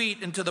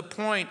 sweet, and to the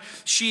point.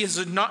 She has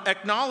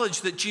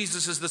acknowledged that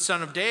Jesus is the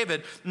Son of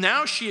David.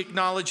 Now she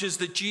acknowledges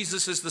that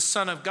Jesus is the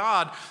Son of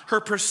God.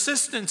 Her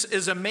persistence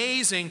is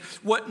amazing.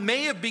 What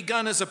may have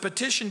begun as a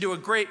petition to a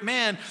great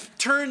man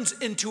turns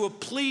into a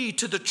plea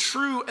to the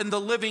true and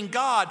the living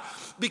God,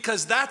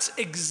 because that's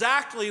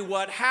exactly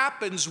what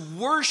happens.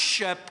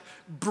 Worship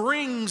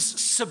brings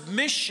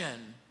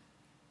submission.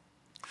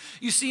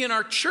 You see, in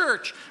our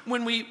church,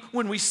 when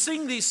we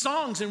sing these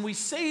songs and we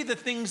say the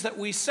things that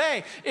we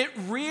say, it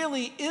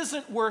really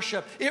isn't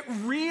worship. It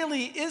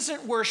really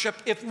isn't worship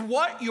if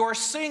what you're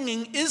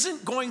singing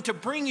isn't going to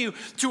bring you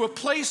to a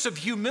place of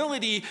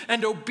humility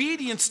and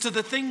obedience to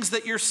the things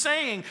that you're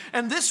saying.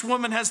 And this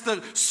woman has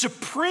the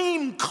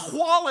supreme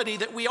quality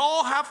that we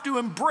all have to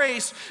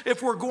embrace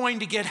if we're going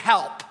to get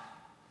help.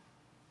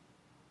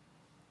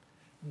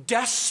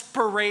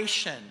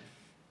 Desperation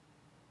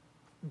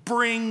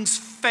brings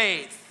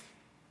faith.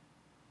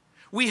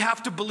 We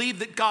have to believe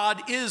that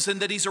God is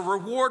and that he's a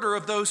rewarder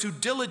of those who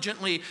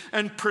diligently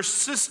and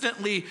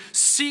persistently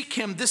seek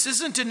him. This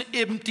isn't an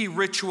empty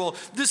ritual.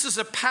 This is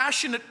a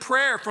passionate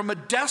prayer from a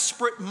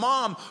desperate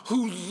mom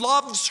who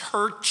loves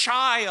her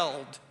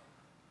child.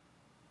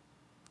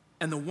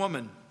 And the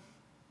woman,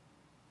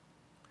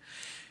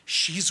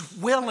 she's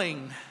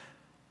willing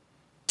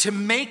to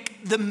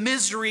make the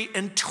misery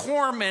and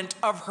torment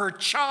of her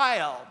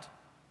child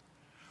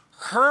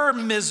her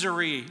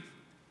misery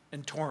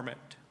and torment.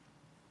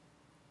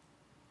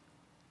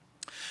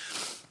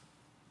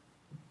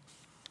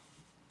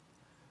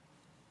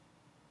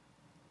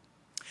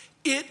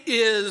 It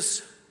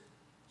is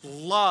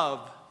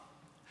love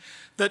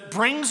that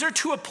brings her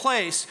to a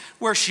place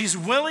where she's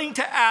willing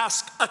to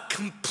ask a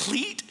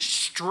complete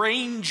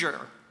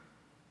stranger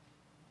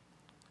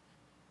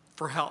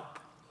for help.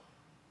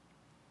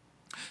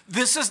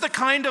 This is the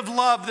kind of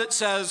love that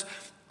says,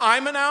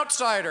 I'm an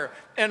outsider,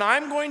 and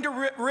I'm going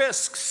to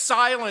risk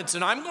silence,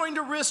 and I'm going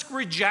to risk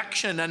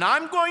rejection, and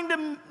I'm going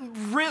to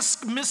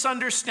risk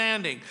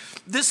misunderstanding.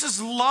 This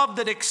is love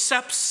that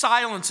accepts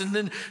silence and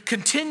then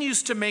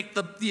continues to make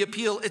the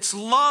appeal. It's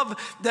love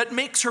that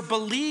makes her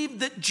believe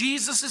that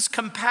Jesus'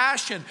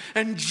 compassion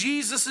and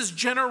Jesus'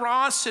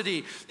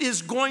 generosity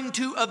is going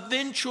to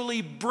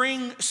eventually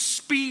bring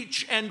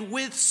speech, and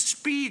with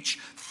speech,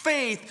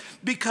 faith,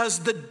 because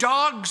the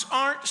dogs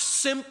aren't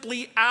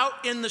simply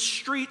out in the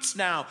streets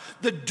now.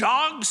 The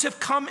dogs have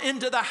come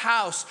into the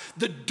house.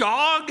 The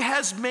dog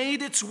has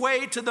made its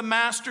way to the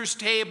master's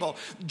table.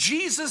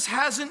 Jesus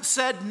hasn't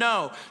said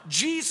no.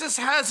 Jesus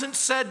hasn't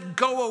said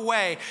go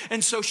away.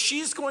 And so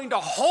she's going to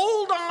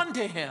hold on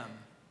to him.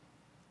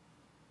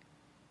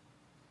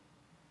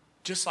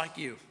 Just like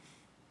you.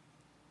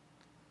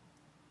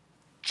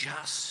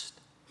 Just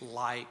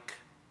like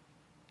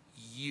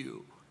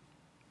you.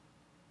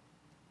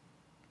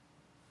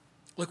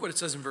 Look what it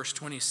says in verse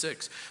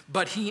 26.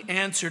 But he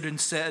answered and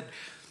said,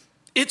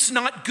 it's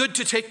not good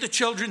to take the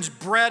children's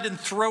bread and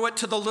throw it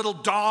to the little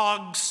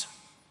dogs.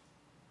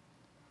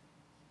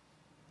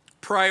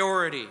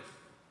 Priority.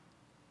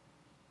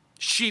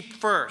 Sheep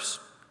first,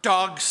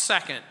 dogs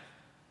second.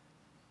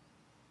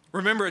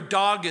 Remember, a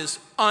dog is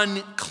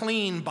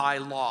unclean by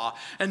law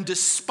and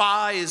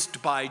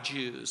despised by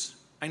Jews.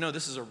 I know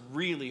this is a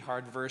really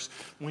hard verse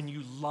when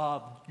you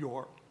love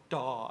your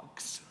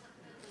dogs.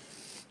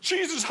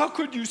 Jesus, how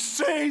could you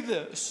say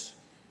this?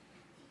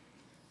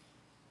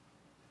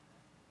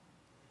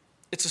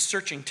 It's a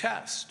searching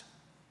test.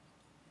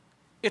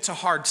 It's a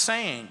hard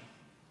saying.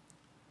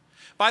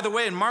 By the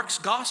way, in Mark's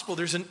gospel,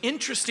 there's an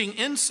interesting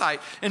insight.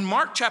 In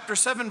Mark chapter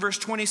 7, verse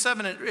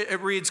 27, it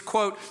reads,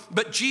 quote,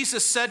 but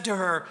Jesus said to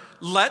her,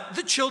 let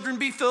the children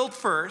be filled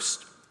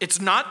first.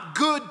 It's not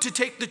good to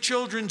take the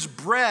children's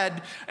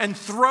bread and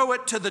throw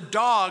it to the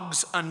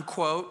dogs,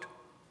 unquote.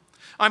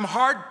 I'm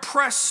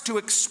hard-pressed to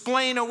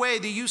explain away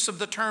the use of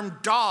the term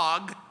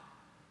dog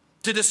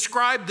to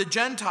describe the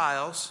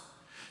Gentiles.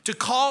 To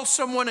call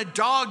someone a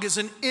dog is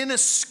an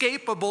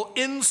inescapable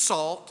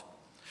insult.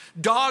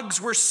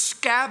 Dogs were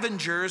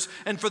scavengers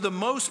and for the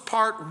most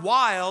part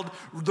wild.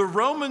 The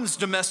Romans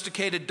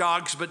domesticated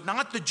dogs, but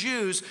not the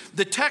Jews.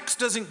 The text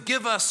doesn't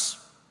give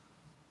us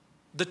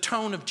the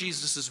tone of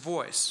Jesus'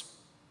 voice.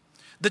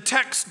 The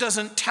text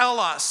doesn't tell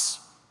us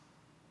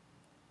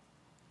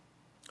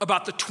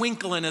about the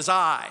twinkle in his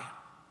eye.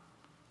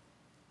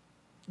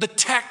 The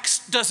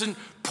text doesn't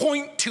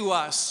point to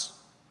us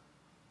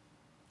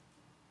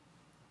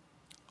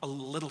a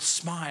little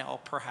smile,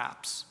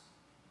 perhaps.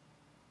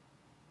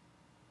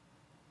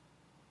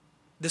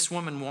 This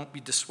woman won't be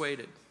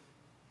dissuaded.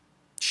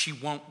 She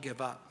won't give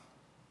up.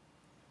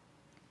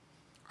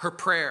 Her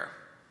prayer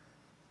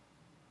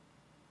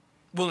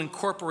will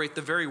incorporate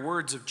the very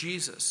words of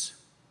Jesus.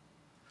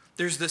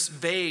 There's this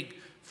vague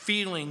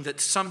feeling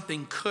that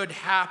something could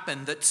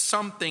happen, that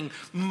something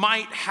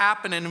might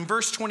happen. And in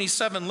verse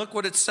 27, look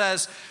what it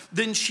says.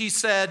 Then she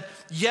said,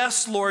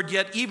 yes, Lord,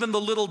 yet even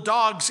the little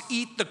dogs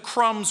eat the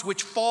crumbs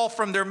which fall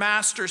from their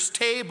master's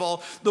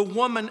table. The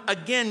woman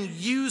again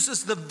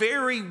uses the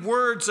very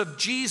words of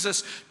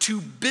Jesus to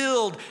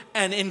build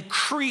and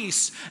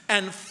increase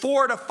and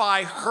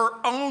fortify her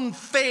own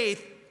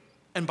faith.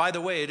 And by the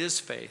way, it is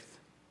faith.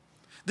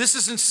 This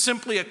isn't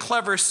simply a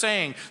clever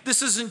saying.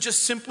 This isn't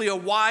just simply a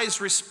wise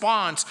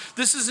response.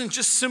 This isn't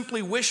just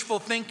simply wishful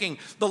thinking.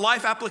 The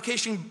Life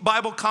Application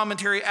Bible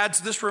Commentary adds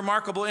this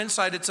remarkable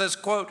insight. It says,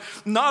 quote,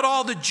 not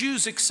all the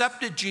Jews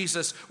accepted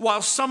Jesus,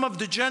 while some of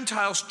the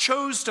Gentiles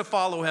chose to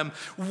follow him.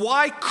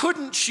 Why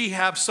couldn't she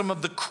have some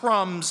of the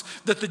crumbs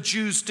that the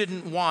Jews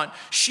didn't want?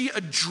 She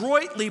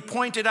adroitly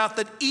pointed out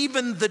that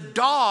even the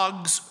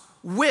dogs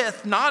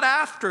with, not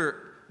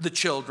after the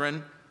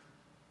children,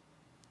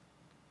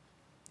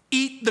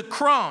 eat the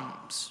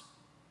crumbs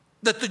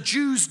that the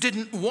Jews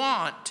didn't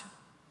want.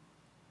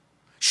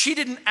 She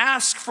didn't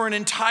ask for an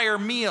entire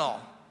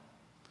meal.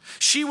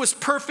 She was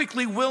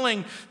perfectly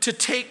willing to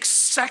take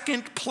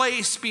second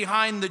place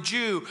behind the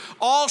Jew.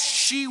 All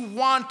she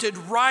wanted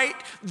right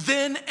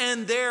then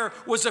and there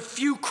was a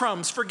few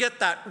crumbs. Forget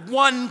that.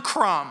 One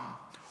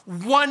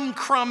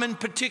crumb in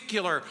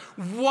particular.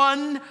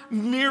 One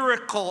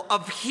miracle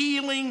of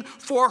healing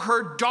for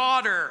her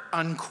daughter,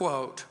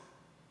 unquote.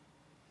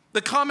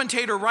 The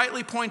commentator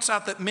rightly points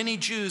out that many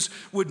Jews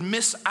would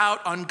miss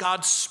out on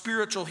God's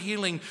spiritual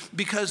healing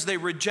because they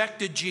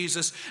rejected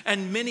Jesus,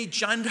 and many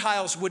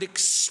Gentiles would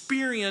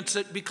experience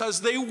it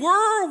because they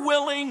were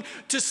willing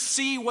to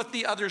see what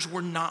the others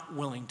were not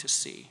willing to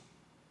see.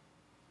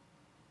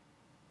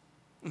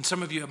 And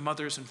some of you have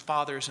mothers and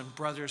fathers and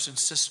brothers and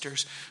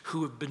sisters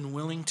who have been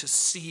willing to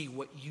see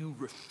what you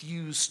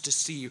refuse to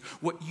see,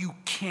 what you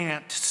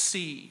can't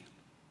see.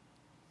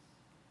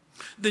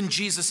 Then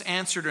Jesus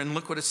answered her, and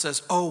look what it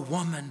says. Oh,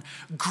 woman,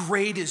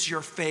 great is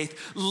your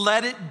faith.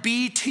 Let it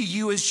be to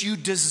you as you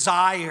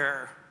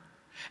desire.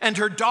 And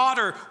her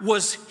daughter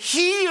was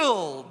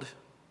healed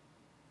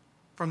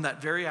from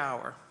that very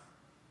hour.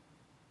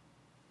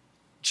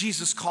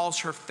 Jesus calls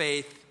her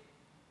faith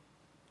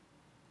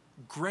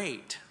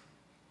great.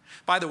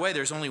 By the way,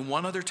 there's only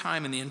one other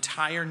time in the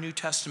entire New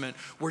Testament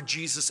where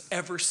Jesus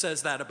ever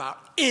says that about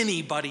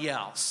anybody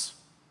else.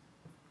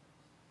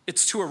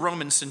 It's to a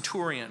Roman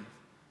centurion,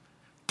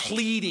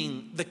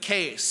 pleading the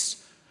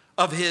case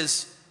of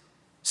his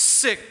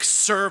sick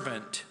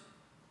servant.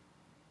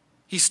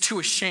 He's too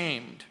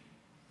ashamed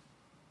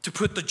to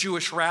put the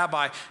Jewish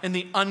rabbi in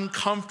the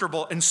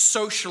uncomfortable and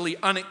socially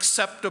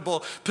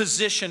unacceptable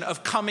position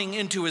of coming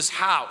into his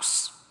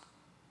house.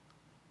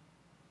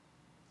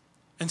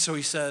 And so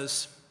he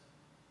says,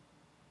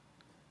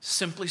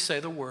 simply say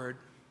the word,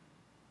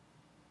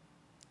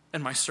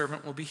 and my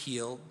servant will be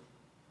healed.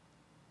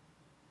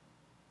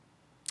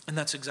 And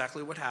that's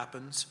exactly what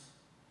happens.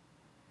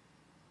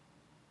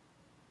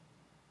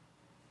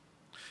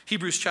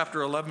 Hebrews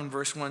chapter 11,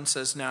 verse 1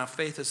 says, now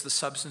faith is the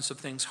substance of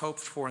things hoped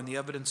for and the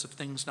evidence of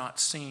things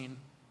not seen.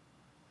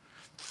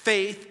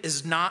 Faith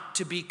is not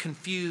to be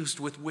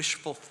confused with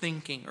wishful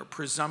thinking or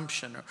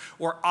presumption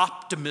or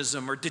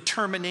optimism or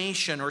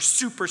determination or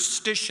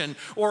superstition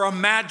or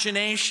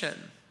imagination.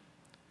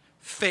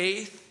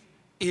 Faith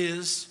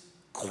is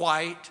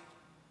quite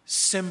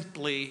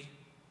simply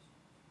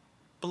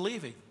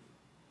believing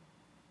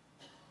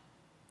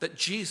that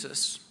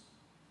Jesus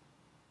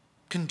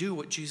can do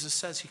what Jesus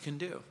says he can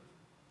do.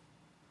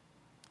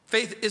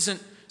 Faith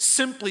isn't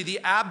simply the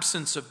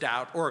absence of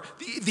doubt or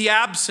the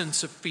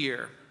absence of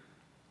fear.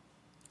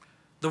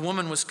 The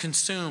woman was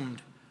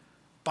consumed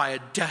by a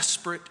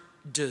desperate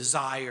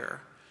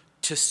desire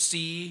to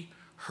see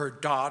her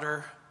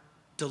daughter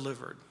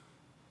delivered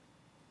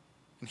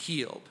and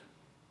healed.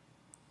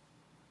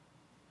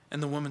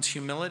 And the woman's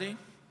humility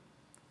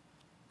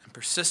and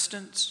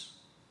persistence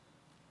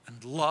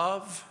and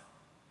love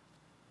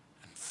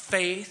and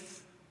faith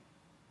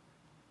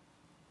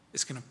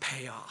is going to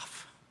pay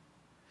off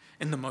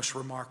in the most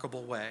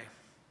remarkable way.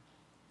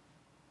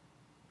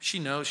 She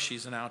knows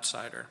she's an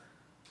outsider,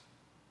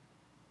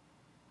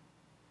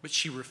 but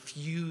she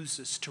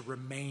refuses to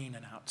remain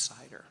an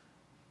outsider.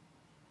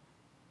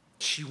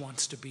 She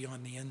wants to be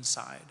on the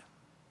inside.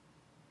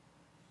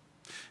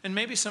 And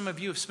maybe some of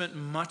you have spent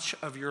much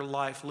of your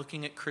life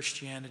looking at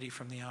Christianity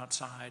from the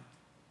outside.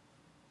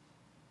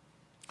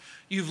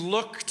 You've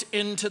looked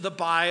into the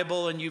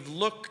Bible and you've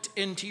looked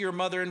into your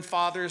mother and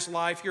father's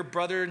life, your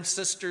brother and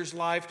sister's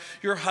life,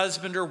 your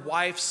husband or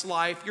wife's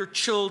life, your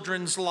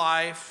children's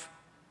life.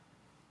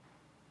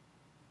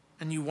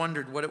 And you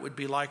wondered what it would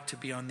be like to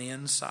be on the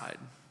inside.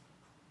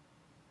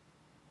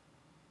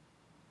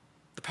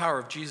 The power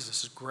of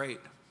Jesus is great.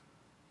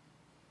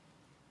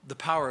 The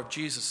power of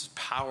Jesus is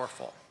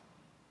powerful.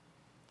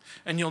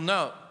 And you'll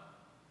note,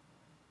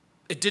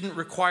 it didn't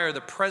require the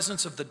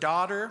presence of the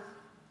daughter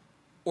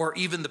or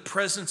even the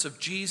presence of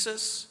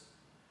Jesus.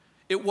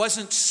 It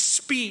wasn't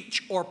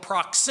speech or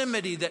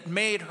proximity that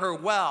made her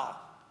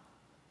well.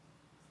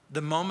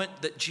 The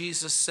moment that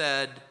Jesus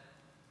said,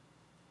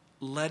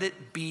 let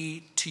it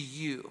be to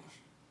you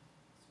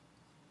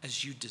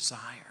as you desire.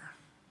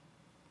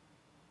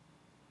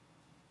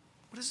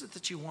 What is it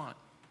that you want?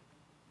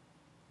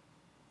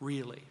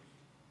 Really?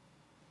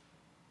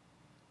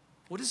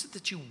 What is it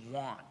that you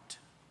want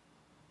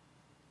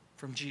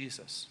from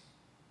Jesus?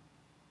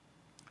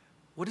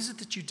 What is it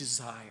that you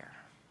desire?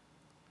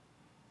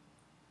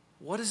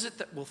 What is it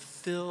that will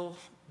fill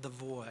the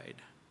void?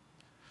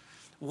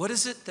 What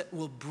is it that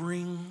will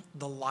bring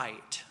the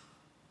light?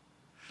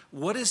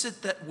 What is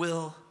it that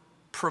will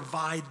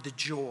provide the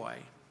joy?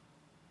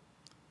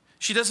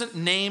 She doesn't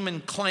name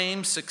and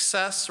claim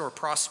success or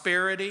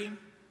prosperity.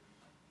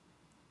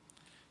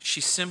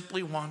 She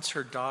simply wants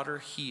her daughter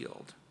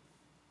healed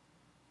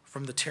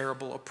from the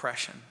terrible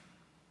oppression.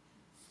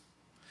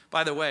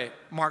 By the way,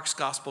 Mark's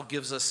gospel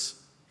gives us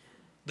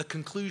the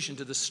conclusion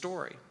to the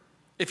story,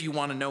 if you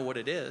want to know what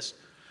it is.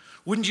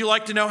 Wouldn't you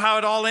like to know how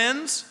it all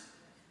ends?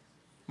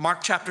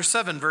 Mark chapter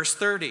 7, verse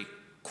 30,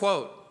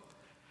 quote,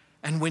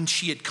 and when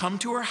she had come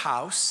to her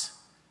house,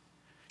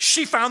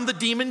 she found the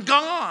demon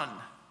gone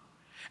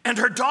and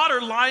her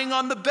daughter lying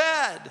on the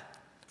bed.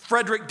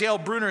 Frederick Dale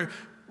Bruner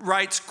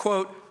writes,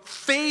 quote,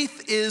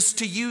 faith is,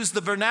 to use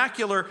the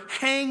vernacular,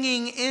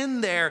 hanging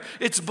in there.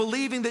 It's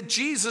believing that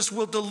Jesus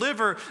will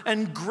deliver.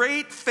 And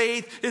great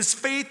faith is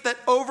faith that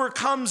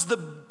overcomes the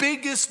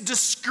biggest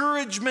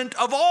discouragement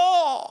of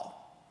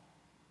all.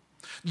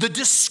 The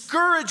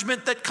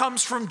discouragement that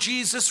comes from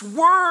Jesus'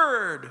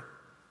 word.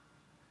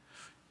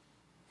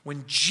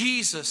 When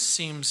Jesus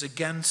seems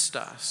against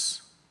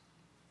us,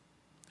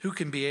 who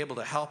can be able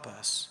to help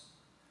us?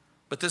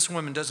 But this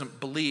woman doesn't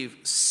believe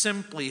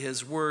simply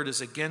his word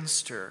is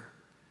against her.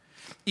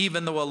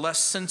 Even though a less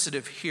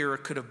sensitive hearer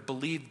could have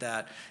believed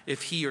that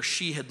if he or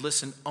she had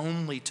listened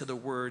only to the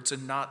words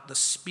and not the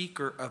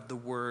speaker of the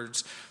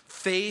words.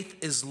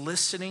 Faith is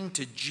listening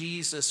to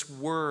Jesus'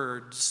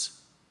 words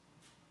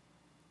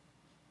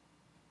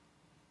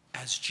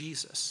as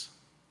Jesus.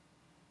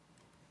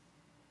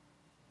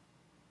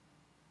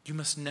 You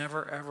must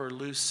never, ever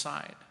lose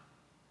sight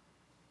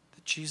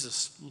that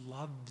Jesus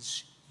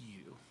loves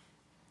you.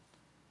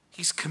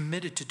 He's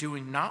committed to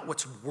doing not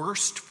what's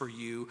worst for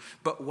you,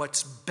 but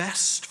what's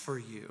best for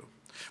you.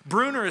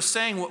 Bruner is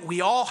saying what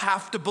we all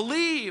have to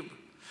believe.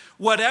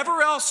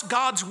 Whatever else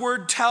God's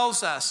word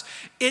tells us,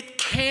 it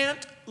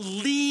can't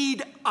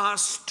lead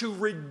us to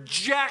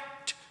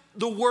reject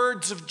the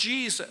words of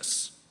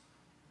Jesus.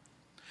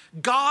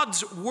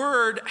 God's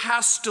word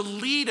has to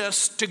lead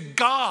us to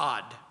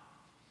God,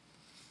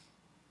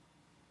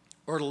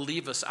 or to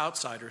leave us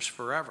outsiders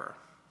forever.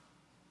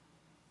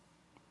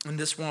 And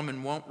this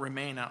woman won't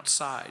remain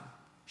outside.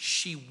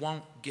 She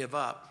won't give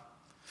up.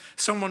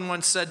 Someone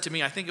once said to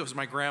me, I think it was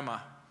my grandma,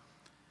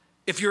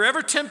 if you're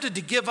ever tempted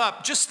to give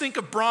up, just think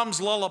of Brahms'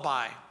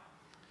 Lullaby,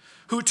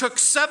 who took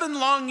 7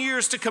 long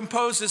years to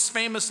compose his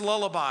famous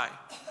lullaby.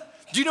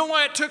 Do you know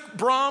why it took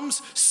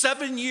Brahms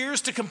 7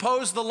 years to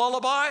compose the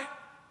lullaby?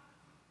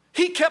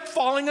 He kept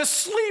falling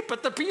asleep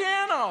at the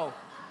piano.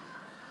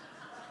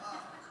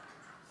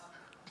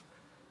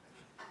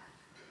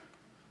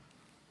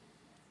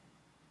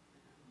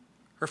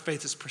 Her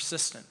faith is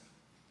persistent.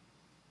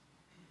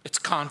 It's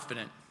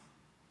confident.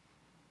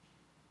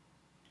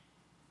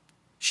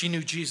 She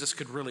knew Jesus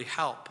could really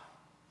help.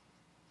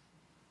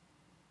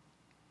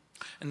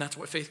 And that's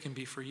what faith can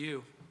be for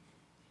you.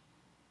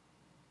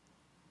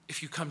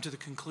 If you come to the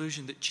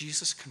conclusion that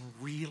Jesus can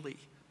really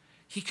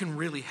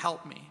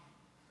help me.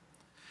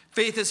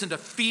 Faith isn't a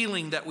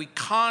feeling that we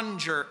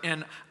conjure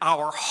in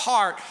our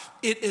heart.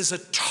 It is a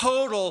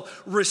total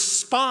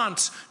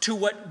response to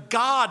what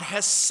God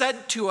has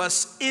said to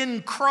us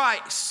in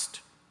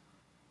Christ.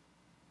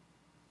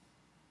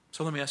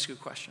 So let me ask you a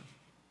question.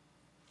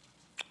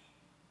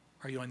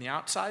 Are you on the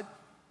outside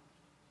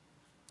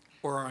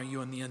or are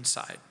you on the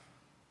inside?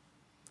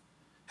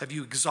 Have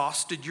you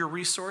exhausted your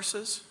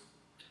resources?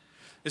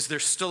 Is there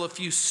still a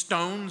few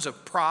stones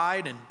of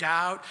pride and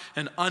doubt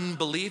and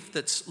unbelief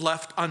that's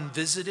left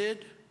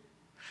unvisited?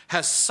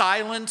 Has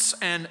silence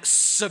and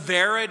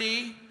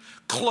severity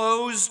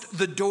closed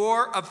the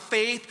door of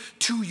faith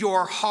to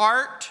your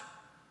heart?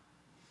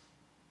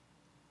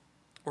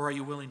 Or are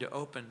you willing to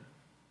open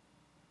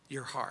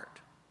your heart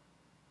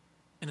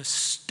in a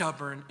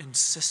stubborn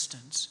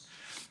insistence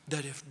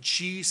that if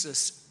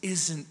Jesus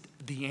isn't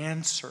the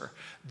answer,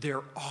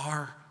 there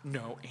are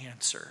no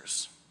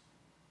answers?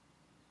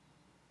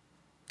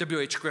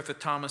 W.H. Griffith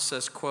Thomas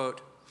says, quote,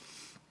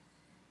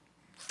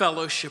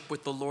 fellowship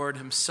with the Lord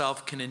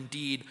himself can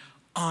indeed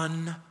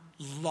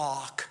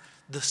unlock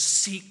the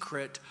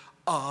secret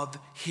of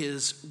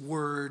his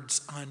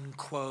words,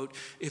 unquote,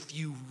 if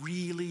you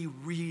really,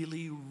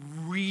 really,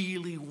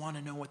 really want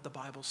to know what the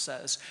Bible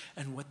says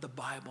and what the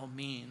Bible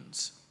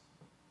means.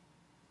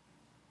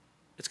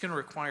 It's going to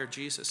require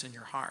Jesus in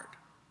your heart.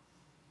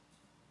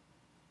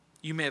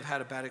 You may have had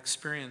a bad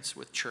experience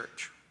with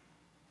church.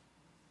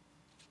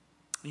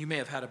 You may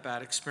have had a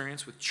bad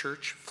experience with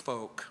church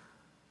folk.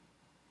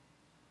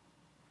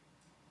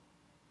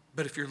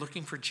 But if you're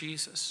looking for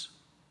Jesus,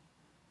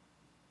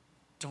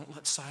 don't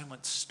let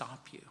silence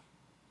stop you.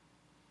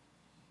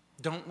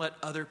 Don't let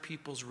other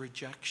people's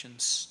rejection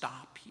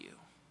stop you.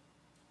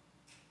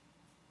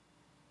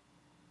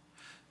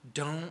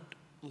 Don't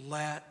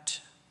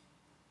let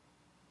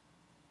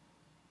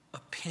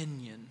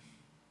opinion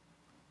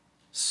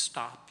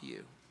stop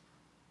you.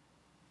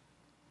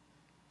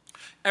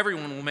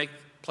 Everyone will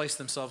place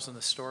themselves in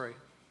this story.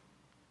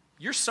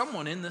 You're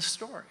someone in this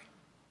story.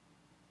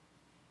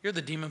 You're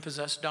the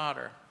demon-possessed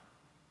daughter,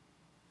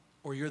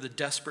 or you're the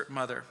desperate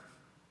mother,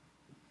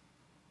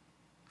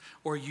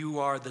 or you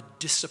are the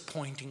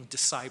disappointing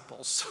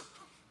disciples.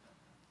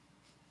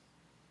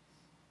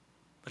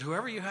 But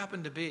whoever you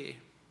happen to be,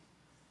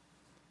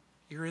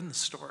 you're in the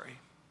story.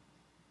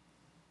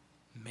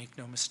 Make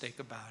no mistake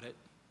about it.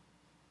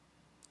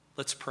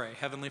 Let's pray.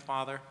 Heavenly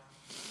Father,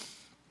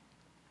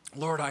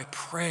 Lord, I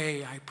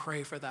pray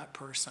for that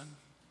person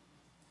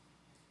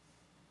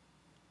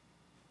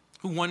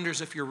who wonders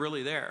if you're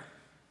really there,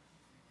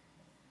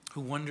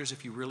 who wonders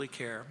if you really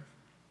care.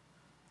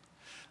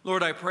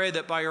 Lord, I pray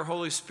that by your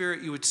Holy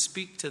Spirit you would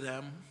speak to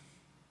them.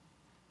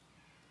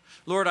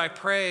 Lord, I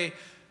pray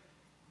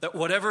that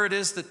whatever it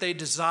is that they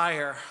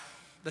desire,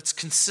 that's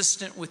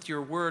consistent with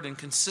your word and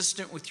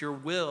consistent with your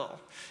will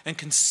and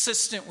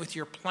consistent with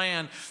your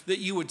plan, that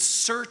you would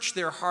search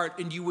their heart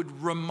and you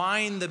would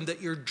remind them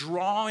that you're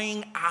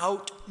drawing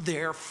out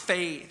their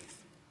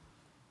faith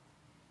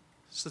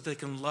so that they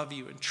can love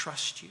you and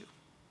trust you.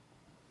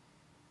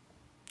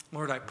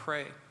 Lord, I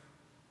pray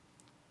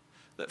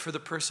that for the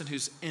person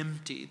who's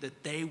empty,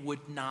 that they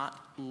would not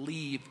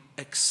leave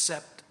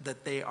except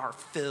that they are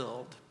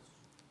filled.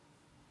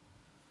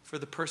 For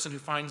the person who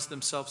finds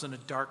themselves in a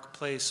dark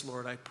place,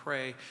 Lord, I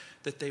pray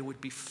that they would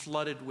be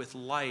flooded with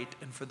light.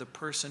 And for the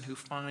person who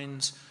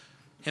finds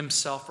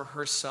himself or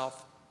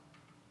herself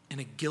in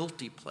a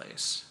guilty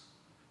place,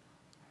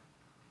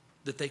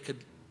 that they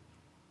could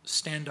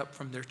stand up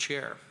from their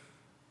chair,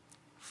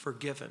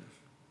 forgiven,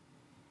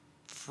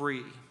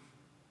 free,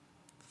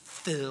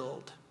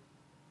 filled,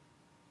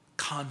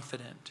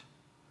 confident,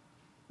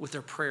 with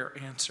their prayer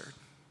answered.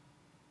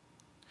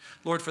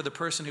 Lord, for the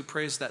person who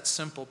prays that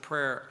simple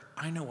prayer,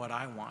 I know what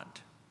I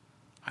want.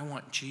 I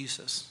want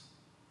Jesus.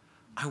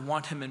 I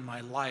want him in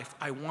my life.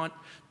 I want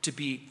to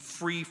be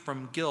free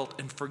from guilt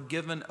and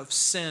forgiven of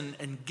sin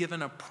and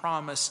given a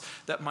promise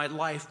that my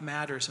life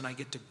matters and I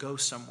get to go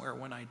somewhere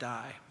when I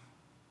die.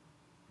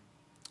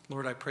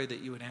 Lord, I pray that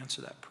you would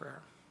answer that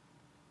prayer.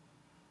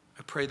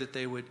 I pray that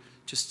they would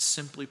just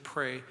simply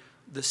pray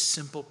the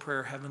simple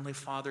prayer, Heavenly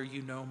Father,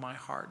 you know my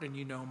heart and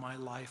you know my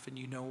life and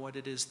you know what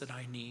it is that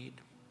I need.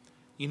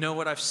 You know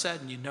what I've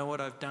said and you know what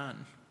I've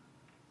done.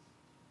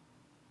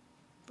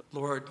 But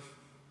Lord,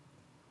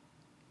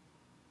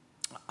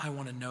 I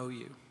want to know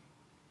you.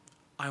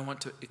 I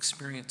want to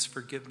experience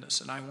forgiveness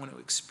and I want to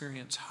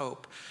experience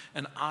hope.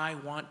 And I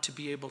want to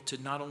be able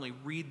to not only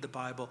read the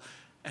Bible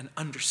and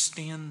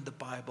understand the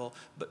Bible,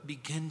 but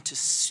begin to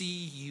see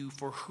you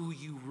for who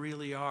you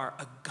really are,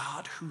 a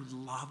God who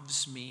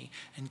loves me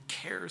and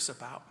cares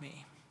about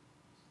me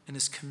and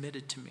is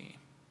committed to me.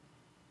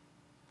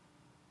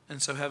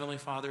 And so, Heavenly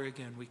Father,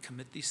 again, we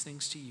commit these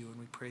things to you and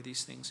we pray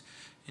these things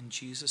in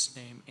Jesus'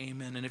 name.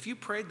 Amen. And if you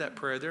prayed that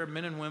prayer, there are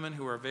men and women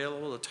who are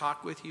available to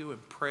talk with you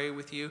and pray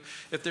with you.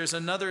 If there's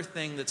another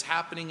thing that's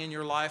happening in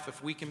your life,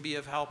 if we can be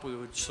of help, we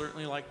would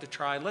certainly like to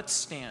try. Let's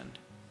stand.